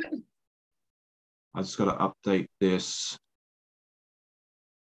 no, you're right. I just got to update this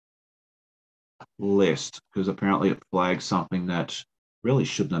list because apparently it flagged something that really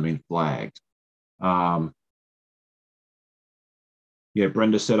shouldn't have been flagged. Yeah,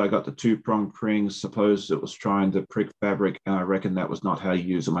 Brenda said I got the two-prong prings. Suppose it was trying to prick fabric, and I reckon that was not how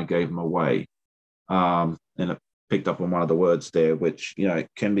you use them. I gave them away. And it picked up on one of the words there, which,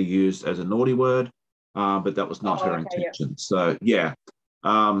 can be used as a naughty word, but that was not her intention. Yeah. So, yeah.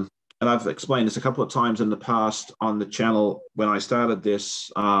 And I've explained this a couple of times in the past on the channel. When I started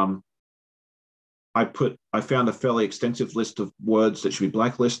this, I found a fairly extensive list of words that should be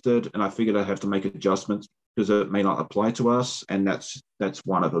blacklisted, and I figured I'd have to make adjustments because it may not apply to us, and that's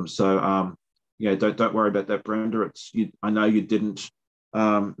one of them. So don't worry about that, Brenda. I know you didn't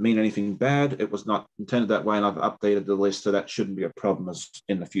mean anything bad. It was not intended that way, and I've updated the list, so that shouldn't be a problem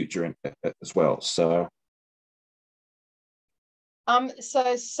in the future as well. So.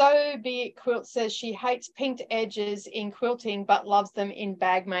 So Be It Quilt says she hates pinked edges in quilting, but loves them in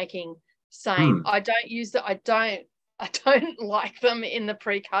bag making. Same. I don't use it. I don't like them in the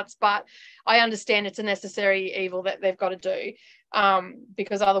pre-cuts, but I understand it's a necessary evil that they've got to do,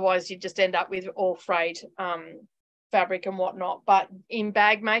 because otherwise you just end up with all frayed fabric and whatnot, but in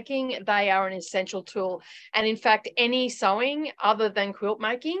bag making, they are an essential tool. And in fact, any sewing other than quilt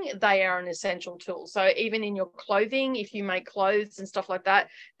making, they are an essential tool. So even in your clothing, if you make clothes and stuff like that,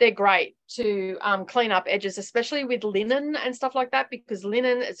 they're great to clean up edges, especially with linen and stuff like that, because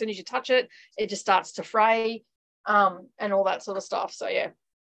linen, as soon as you touch it, it just starts to fray and all that sort of stuff. So yeah,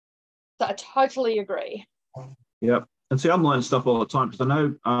 so I totally agree. Yep. And see, I'm learning stuff all the time, because I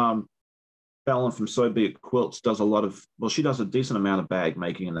know Fallon from So Be It Quilts does a lot of, well, she does a decent amount of bag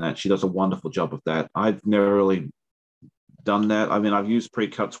making and that. She does a wonderful job of that. I've never really done that. I mean, I've used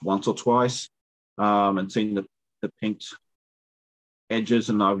pre-cuts once or twice and seen the pinked edges,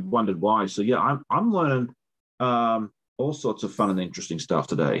 and I've wondered why. So yeah, I'm learning all sorts of fun and interesting stuff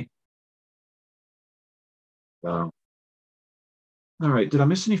today. All right. Did I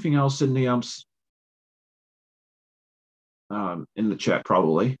miss anything else in the chat?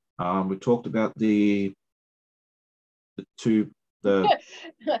 Probably. We talked about the Slay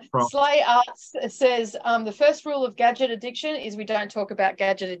Arts says the first rule of gadget addiction is we don't talk about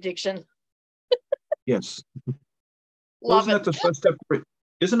gadget addiction. Yes. Love Isn't that the first step?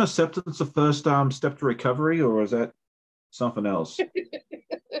 Isn't acceptance the first step to recovery, or is that something else?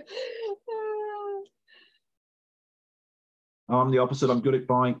 I'm the opposite. I'm good at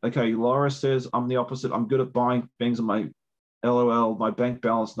buying. Okay, Laura says I'm the opposite. I'm good at buying things, and my LOL, my bank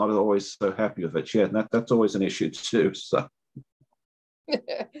balance not always so happy with it. Yeah, that's always an issue too. So.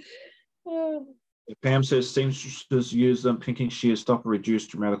 Pam says seamstresses use them. Pinking shears stop or reduce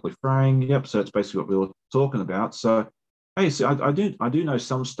dramatically fraying. Yep. So that's basically what we were talking about. So, hey, see, I do know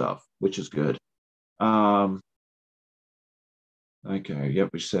some stuff, which is good. Okay. Yep.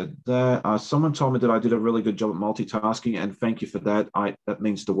 We said that. Someone told me that I did a really good job at multitasking, and thank you for that. That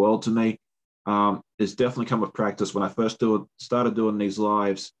means the world to me. It's definitely come with practice. When I first started doing these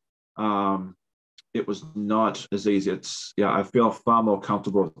lives, it was not as easy. I feel far more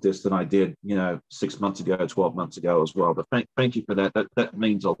comfortable with this than I did, 6 months ago, 12 months ago as well. But thank you for that. That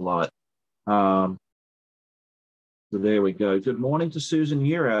means a lot. So there we go. Good morning to Susan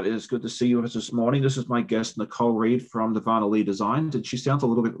Yearout. It is good to see you this morning. This is my guest, Nicole Reed from Darvana Lee Designs, and she sounds a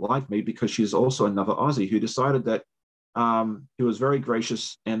little bit like me because she's also another Aussie who decided that he was very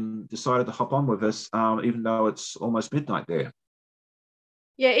gracious and decided to hop on with us, even though it's almost midnight there.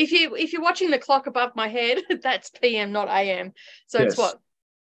 Yeah, if you're watching the clock above my head, that's PM, not AM. So yes.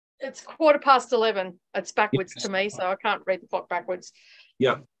 It's 11:15. It's backwards to me, so I can't read the clock backwards.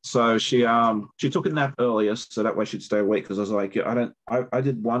 Yeah. So she took a nap earlier, so that way she'd stay awake, because I was like, I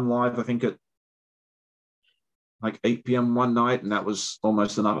did one live, I think at like 8 p.m. one night, and that was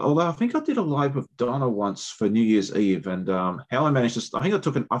almost enough. Although I think I did a live with Donna once for New Year's Eve, and how I managed to, I think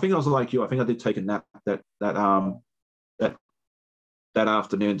I was like you, I think I did take a nap that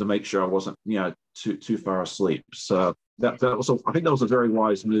afternoon to make sure I wasn't, too far asleep. So that was, I think that was a very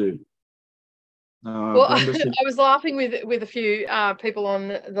wise move. Well, I was laughing with a few people on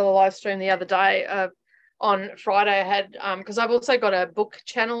the live stream the other day. On Friday, I had because I've also got a book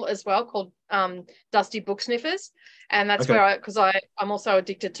channel as well called Dusty Book Sniffers, and that's where I'm also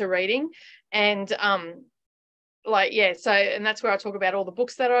addicted to reading, and so and that's where I talk about all the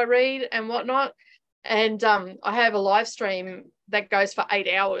books that I read and whatnot. And I have a live stream that goes for 8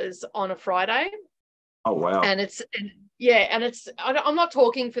 hours on a Friday. Oh wow! And I'm not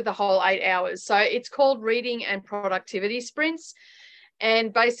talking for the whole 8 hours. So it's called Reading and Productivity Sprints.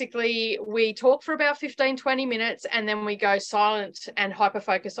 And basically we talk for about 15-20 minutes, and then we go silent and hyper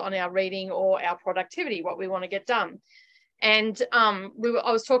focus on our reading or our productivity, what we want to get done. And I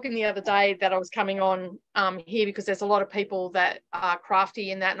was talking the other day that I was coming on here because there's a lot of people that are crafty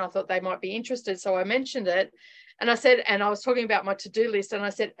in that, and I thought they might be interested. So I mentioned it, and I said, and I was talking about my to-do list, and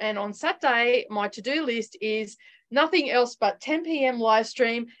I said, and on Saturday, my to-do list is nothing else but 10 p.m. live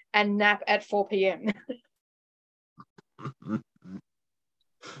stream and nap at 4 p.m.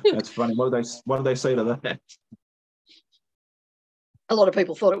 That's funny. What do they say to that? A lot of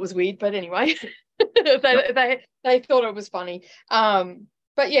people thought it was weird, but anyway. they thought it was funny.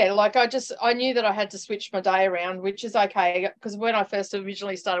 But yeah, like I knew that I had to switch my day around, which is okay, because when I first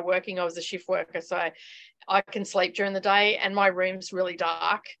originally started working, I was a shift worker, so I can sleep during the day, and my room's really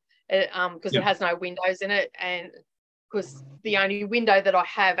dark because it has no windows in it, and because the only window that I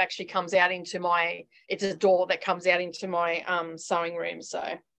have actually comes out into it's a door that comes out into my sewing room. So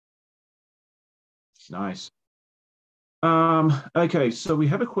nice. Okay, so we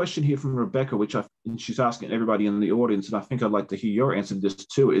have a question here from Rebecca, and she's asking everybody in the audience, and I think I'd like to hear your answer to this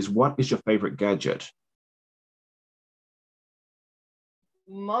too, is what is your favorite gadget?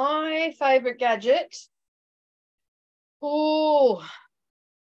 My favorite gadget? Oh,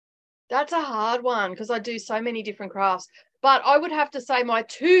 That's a hard one because I do so many different crafts. But I would have to say my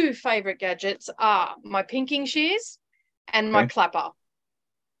two favorite gadgets are my pinking shears and my Okay. clapper.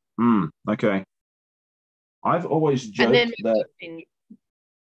 Okay. I've always And then joked that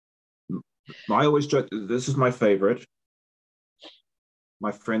I always joke this is my favorite.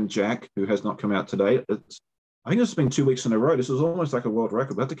 My friend Jack, who has not come out today. I think it's been 2 weeks in a row. This is almost like a world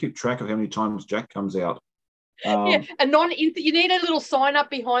record. We have to keep track of how many times Jack comes out. yeah, and you need a little sign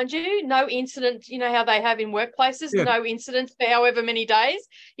up behind you. No incident. You know how they have in workplaces. Yeah. No incidents for however many days.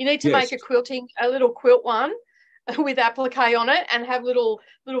 You need to Yes. make a little quilt one with applique on it, and have little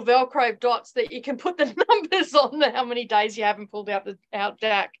Velcro dots that you can put the numbers on how many days you haven't pulled out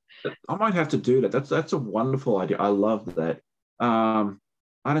Jack. I might have to do that. That's a wonderful idea. I love that.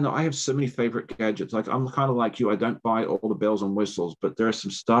 I don't know. I have so many favorite gadgets. Like I'm kind of like you. I don't buy all the bells and whistles, but there's some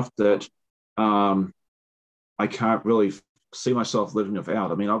stuff that I can't really see myself living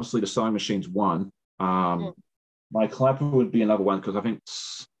without. I mean, obviously the sewing machine's one. My clapper would be another one because I think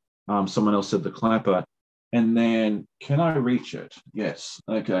someone else said the clapper. And then, can I reach it? Yes.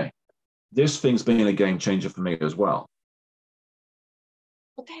 Okay. This thing's been a game changer for me as well.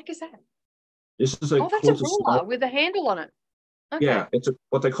 What the heck is that? This is a that's a ruler with a handle on it. Okay. Yeah, it's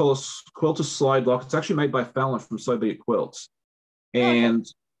what they call a quilter slide lock. It's actually made by Fallon from So Be It Quilts. And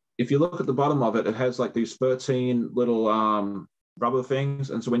if you look at the bottom of it, it has like these 13 little rubber things.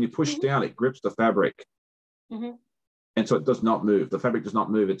 And so when you push down, it grips the fabric. And so it does not move. The fabric does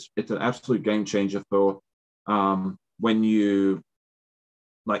not move. It's an absolute game changer for when you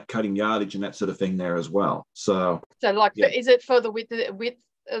like cutting yardage and that sort of thing there as well. So like, is it for the width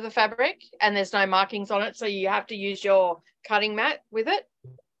of the fabric and there's no markings on it, so you have to use your cutting mat with it?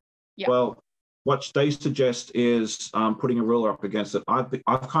 Yeah. Well, what they suggest is putting a ruler up against it. I've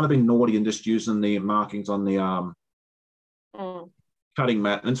kind of been naughty and just using the markings on the cutting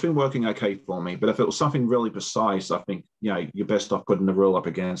mat, and it's been working okay for me. But if it was something really precise, I think you're best off putting the ruler up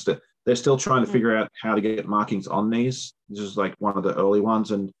against it. They're still trying to figure out how to get markings on these. This is like one of the early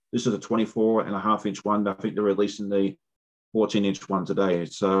ones, and this is a 24.5-inch one. I think they're releasing the 14-inch one today.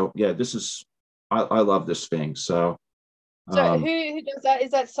 So yeah, this is I love this thing. So who does that?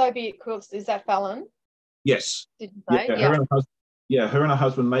 Is that So Be It Quilts? Is that Fallon? Yes. Did you say? Her and her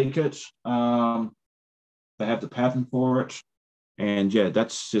husband make it. They have the patent for it. And yeah,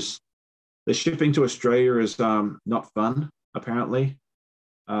 that's just the shipping to Australia is not fun, apparently.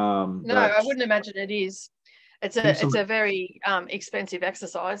 No, I wouldn't imagine it is. It's a very expensive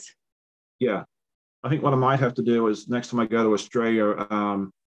exercise. Yeah. I think what I might have to do is next time I go to Australia,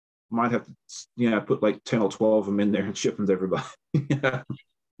 might have to put like 10 or 12 of them in there and ship them to everybody.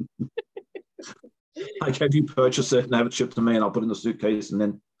 Like have you purchase it and have it shipped to me, and I'll put it in the suitcase and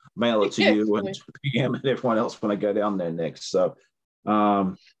then mail it to you and PM and everyone else when I go down there next. So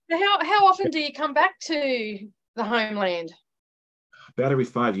how often do you come back to the homeland? About every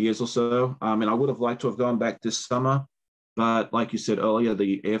 5 years or so. And I would have liked to have gone back this summer, but like you said earlier,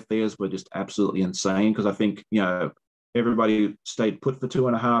 the airfares were just absolutely insane because I think everybody stayed put for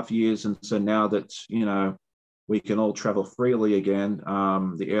 2.5 years, and so now that we can all travel freely again,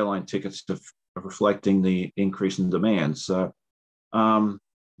 the airline tickets are reflecting the increase in demand. So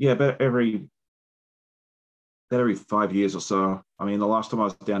about every 5 years or so. I mean, the last time I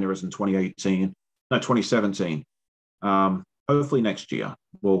was down there was in 2017. Hopefully next year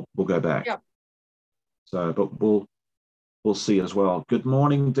we'll go back. Yeah. So, but we'll see as well. Good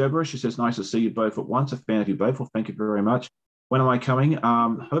morning, Deborah. She says, nice to see you both at once. A fan of you both. Well, thank you very much. When am I coming?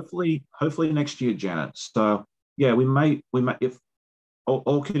 Hopefully next year, Janet. So yeah, we may if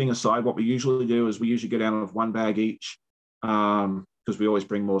all kidding aside, what we usually do is we usually get out of one bag each because we always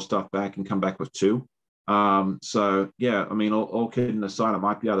bring more stuff back and come back with two. So yeah, I mean, all kidding aside, I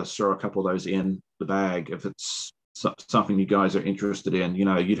might be able to throw a couple of those in the bag if it's something you guys are interested in.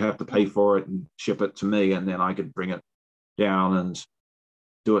 You'd have to pay for it and ship it to me, and then I could bring it down and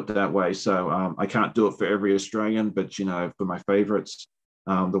do it that way. So I can't do it for every Australian, but for my favorites,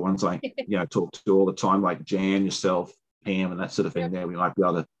 the ones I talk to all the time, like Jan, yourself, Pam, and that sort of thing. There we might be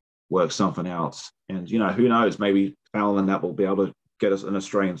able to work something else. And who knows, maybe Fallon and that will be able to get us an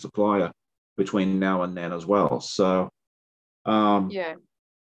Australian supplier between now and then as well. So but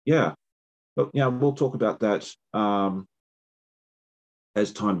we'll talk about that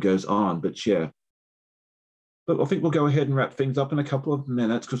as time goes on. But but I think we'll go ahead and wrap things up in a couple of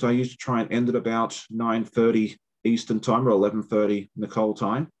minutes because I used to try and end at about 9:30 Eastern time or 11:30 Nicole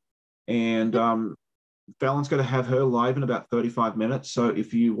time. And Fallon's going to have her live in about 35 minutes. So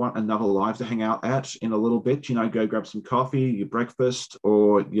if you want another live to hang out at in a little bit, go grab some coffee, your breakfast,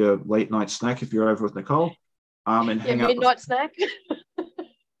 or your late night snack if you're over with Nicole. And hang out. Midnight snack.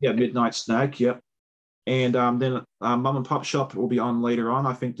 Yeah, midnight snack. Yep. And then Mum and Pop Shop will be on later on.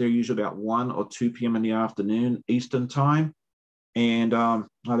 I think they're usually about 1 or 2 p.m. in the afternoon Eastern time. And oh,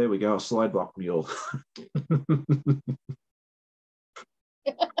 there we go, a slide block mule.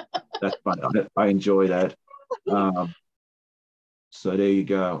 That's fun. I enjoy that. So there you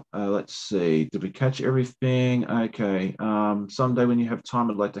go. Let's see. Did we catch everything? Okay. Someday when you have time,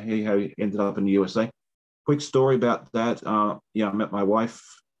 I'd like to hear how you ended up in the USA. Quick story about that. Yeah, I met my wife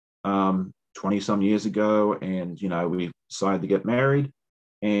 20 some years ago, and we decided to get married,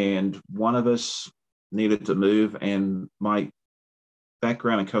 and one of us needed to move, and my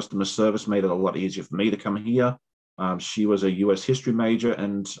background in customer service made it a lot easier for me to come here. She was a US history major,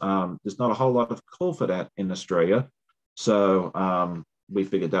 and there's not a whole lot of call for that in Australia. So we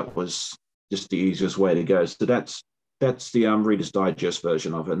figured that was just the easiest way to go. So that's the Reader's Digest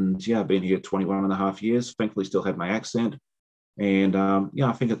version of it. And yeah, I've been here 21 and a half years. Thankfully, still have my accent. And yeah,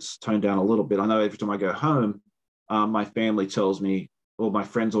 I think it's toned down a little bit. I know every time I go home, my family tells me, or my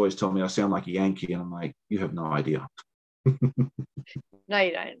friends always tell me I sound like a Yankee. And I'm like, you have no idea. No,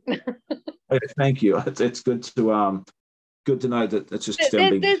 you don't. Thank you. It's good to know that it's just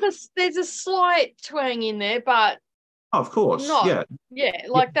there's a slight twang in there, but of course, yeah,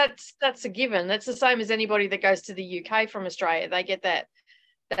 like that's a given. That's the same as anybody that goes to the UK from Australia. They get that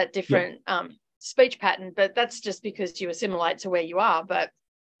different speech pattern, but that's just because you assimilate to where you are. But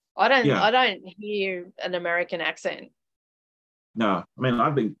I don't hear an American accent. No, I mean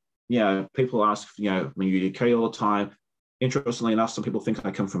I've been people ask I'm in UK all the time. Interestingly enough, some people think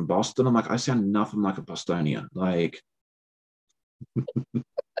I come from Boston. I'm like, I sound nothing like a Bostonian. Like,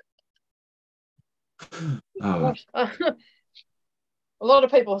 a lot of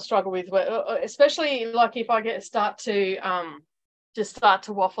people struggle with, especially like if I start to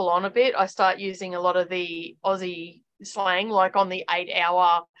waffle on a bit. I start using a lot of the Aussie slang, like on the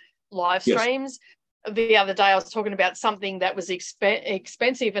 8-hour live streams. Yes. The other day I was talking about something that was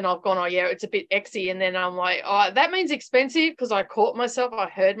expensive, and I've gone, oh yeah, it's a bit exy, and then I'm like, oh, that means expensive, because I caught myself, I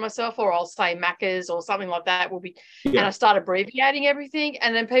heard myself, or I'll say Macca's or something like that and I start abbreviating everything,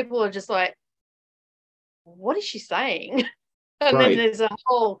 and then people are just like, what is she saying? And then there's a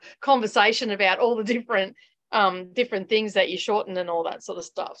whole conversation about all the different things that you shorten and all that sort of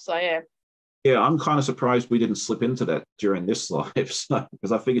stuff. So yeah, I'm kind of surprised we didn't slip into that during this live,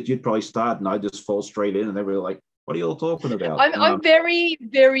 because I figured you'd probably start and I'd just fall straight in, and they were like, what are you all talking about? I'm very,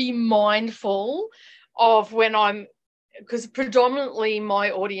 very mindful of when because predominantly my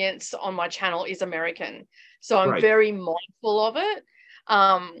audience on my channel is American, so I'm very mindful of it.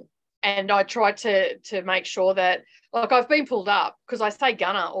 And I try to make sure that, like, I've been pulled up because I say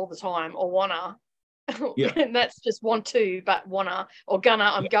gonna all the time, or wanna. Yeah. And that's just want to, but wanna, or gonna,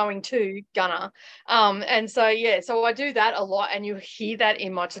 I'm going to, gonna. And so, so I do that a lot, and you hear that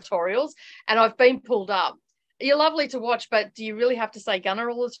in my tutorials, and I've been pulled up. You're lovely to watch, but do you really have to say gonna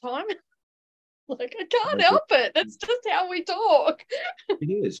all the time? Like, I can't help it. That's just how we talk. It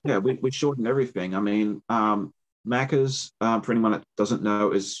is. Yeah, we shorten everything. I mean, Macca's, for anyone that doesn't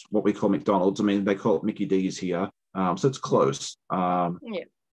know, is what we call McDonald's. I mean, they call it Mickey D's here. So it's close.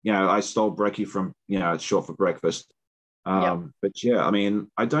 I stole Brekkie from, it's short for breakfast. But yeah, I mean,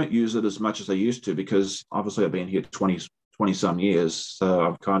 I don't use it as much as I used to, because obviously I've been here 20 some years. So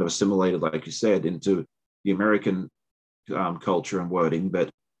I've kind of assimilated, like you said, into the American culture and wording. But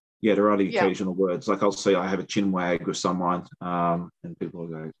yeah, there are the occasional words. Like I'll say I have a chin wag with someone, and people will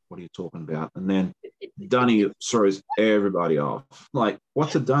go, what are you talking about? And then Dunny throws everybody off. Like,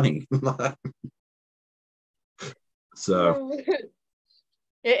 what's a Dunny? So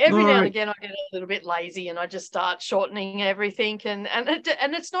every now and again I get a little bit lazy, and I just start shortening everything, and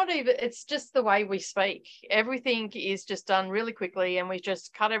it's not even, it's just the way we speak. Everything is just done really quickly, and we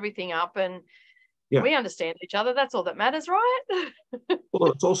just cut everything up, and we understand each other. That's all that matters, right?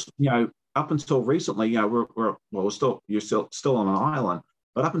 Well, it's also, up until recently, you're still on an island,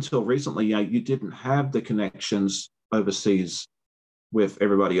 but up until recently, you didn't have the connections overseas with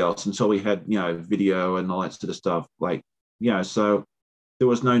everybody else until we had, video and all that sort of stuff. Like, so there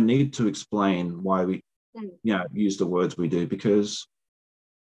was no need to explain why we, use the words we do, because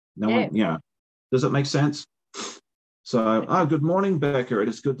no one, does it make sense? So, good morning, Becca. It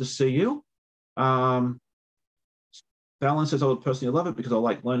is good to see you. Fallon says, I would personally love it because I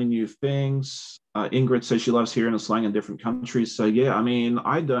like learning new things. Ingrid says she loves hearing the slang in different countries. So yeah, I mean,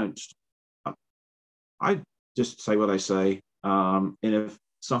 I just say what I say. And if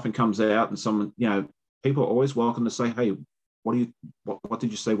something comes out and someone, people are always welcome to say, hey, what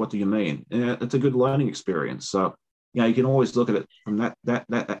did you say? What do you mean? And it's a good learning experience. So, you can always look at it from that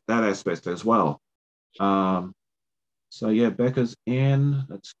aspect as well. So yeah, Becca's in.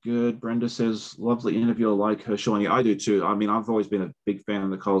 That's good. Brenda says, lovely interview. I like her showing. I do too. I mean, I've always been a big fan of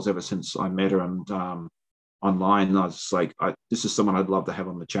Nicole's ever since I met her and online. And I was just like, this is someone I'd love to have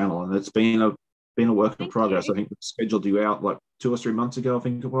on the channel. And it's been a work in Thank progress. you. I think we scheduled you out like 2 or 3 months ago, I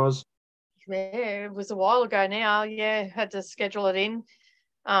think it was. Yeah, it was a while ago now. Yeah, had to schedule it in.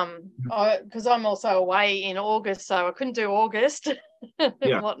 Because I'm also away in August, so I couldn't do August and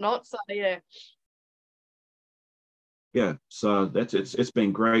Yeah. whatnot. So yeah. Yeah. So it's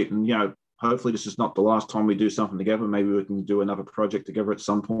been great. And hopefully this is not the last time we do something together. Maybe we can do another project together at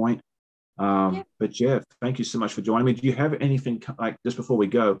some point. Yeah. But yeah, thank you so much for joining me. Do you have anything, like, just before we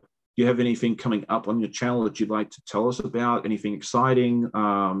go, do you have anything coming up on your channel that you'd like to tell us about? Anything exciting?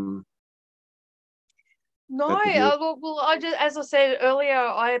 No, That the viewer. well, I just, as I said earlier,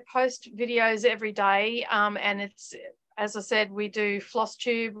 I post videos every day, and it's, as I said, we do floss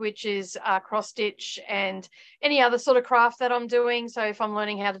tube, which is cross stitch, and any other sort of craft that I'm doing. So if I'm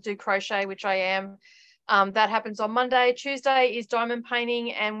learning how to do crochet, which I am, that happens on Monday. Tuesday is diamond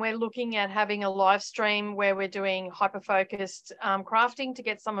painting, and we're looking at having a live stream where we're doing hyper-focused crafting to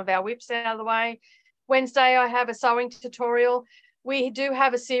get some of our whips out of the way. Wednesday, I have a sewing tutorial. We do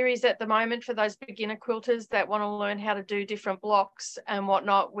have a series at the moment for those beginner quilters that want to learn how to do different blocks and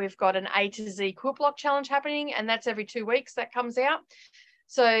whatnot. We've got an A to Z quilt block challenge happening, and that's every 2 weeks that comes out.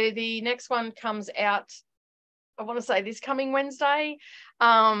 So the next one comes out, I want to say this coming Wednesday.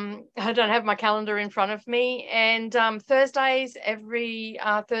 I don't have my calendar in front of me. And Thursdays, every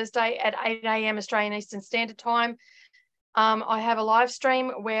Thursday at 8 a.m. Australian Eastern Standard Time, I have a live stream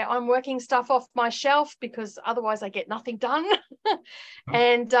where I'm working stuff off my shelf because otherwise I get nothing done.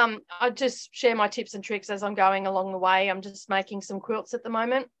 And I just share my tips and tricks as I'm going along the way. I'm just making some quilts at the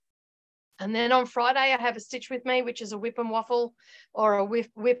moment. And then on Friday, I have a Stitch with Me, which is a whip and waffle or a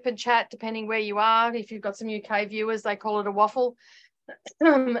whip and chat, depending where you are. If you've got some UK viewers, they call it a waffle.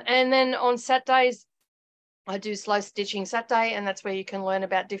 And then on Saturdays, I do Slow Stitching Saturday, and that's where you can learn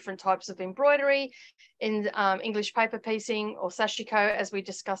about different types of embroidery in English paper piecing or sashiko, as we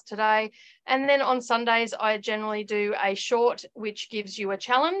discussed today. And then on Sundays, I generally do a short, which gives you a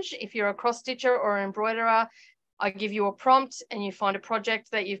challenge. If you're a cross stitcher or an embroiderer, I give you a prompt and you find a project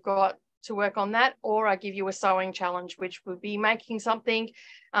that you've got to work on that, or I give you a sewing challenge, which would be making something.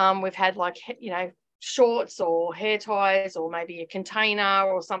 We've had like, shorts or hair ties or maybe a container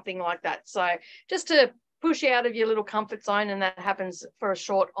or something like that. So just to push you out of your little comfort zone, and that happens for a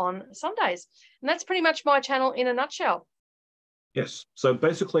short on Sundays. And that's pretty much my channel in a nutshell. Yes. So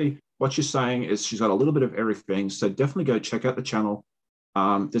basically, what she's saying is she's got a little bit of everything. So definitely go check out the channel.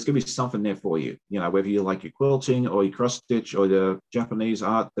 There's going to be something there for you. Whether you like your quilting or your cross stitch or the Japanese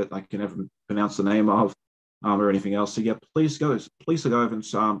art that I can never pronounce the name of, or anything else. So yeah, please go over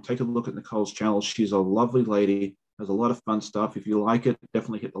and take a look at Nicole's channel. She's a lovely lady. Has a lot of fun stuff. If you like it,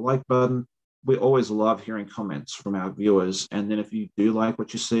 definitely hit the like button. We always love hearing comments from our viewers. And then if you do like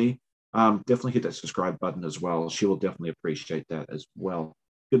what you see, definitely hit that subscribe button as well. She will definitely appreciate that as well.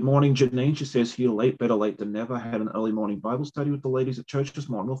 Good morning, Janine. She says, here late, better late than never. Had an early morning Bible study with the ladies at church this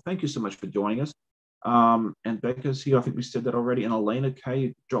morning. Well, thank you so much for joining us. And Becca's here. I think we said that already. And Elena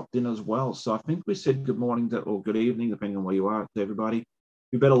K dropped in as well. So I think we said good morning or good evening, depending on where you are, to everybody.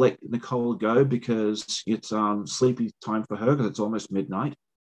 We better let Nicole go because it's sleepy time for her because it's almost midnight.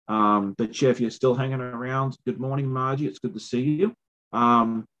 But yeah, if you're still hanging around, good morning, Margie. It's good to see you.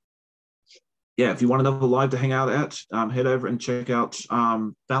 Yeah, if you want another live to hang out at, head over and check out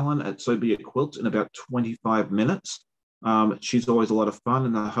Fallon at So Be It Quilt in about 25 minutes. She's always a lot of fun,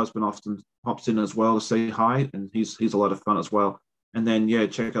 and her husband often pops in as well to say hi, and he's a lot of fun as well. And then, yeah,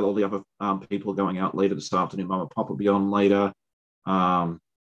 check out all the other people going out later this afternoon. Mama Pop will be on later, and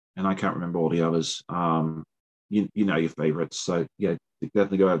I can't remember all the others. You know your favorites. So, yeah,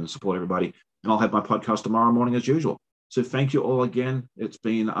 definitely go out and support everybody. And I'll have my podcast tomorrow morning as usual. So thank you all again. It's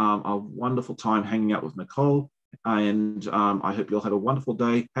been a wonderful time hanging out with Nicole. And I hope you'll have a wonderful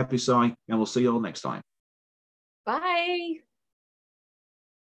day. Happy sewing. And we'll see you all next time. Bye.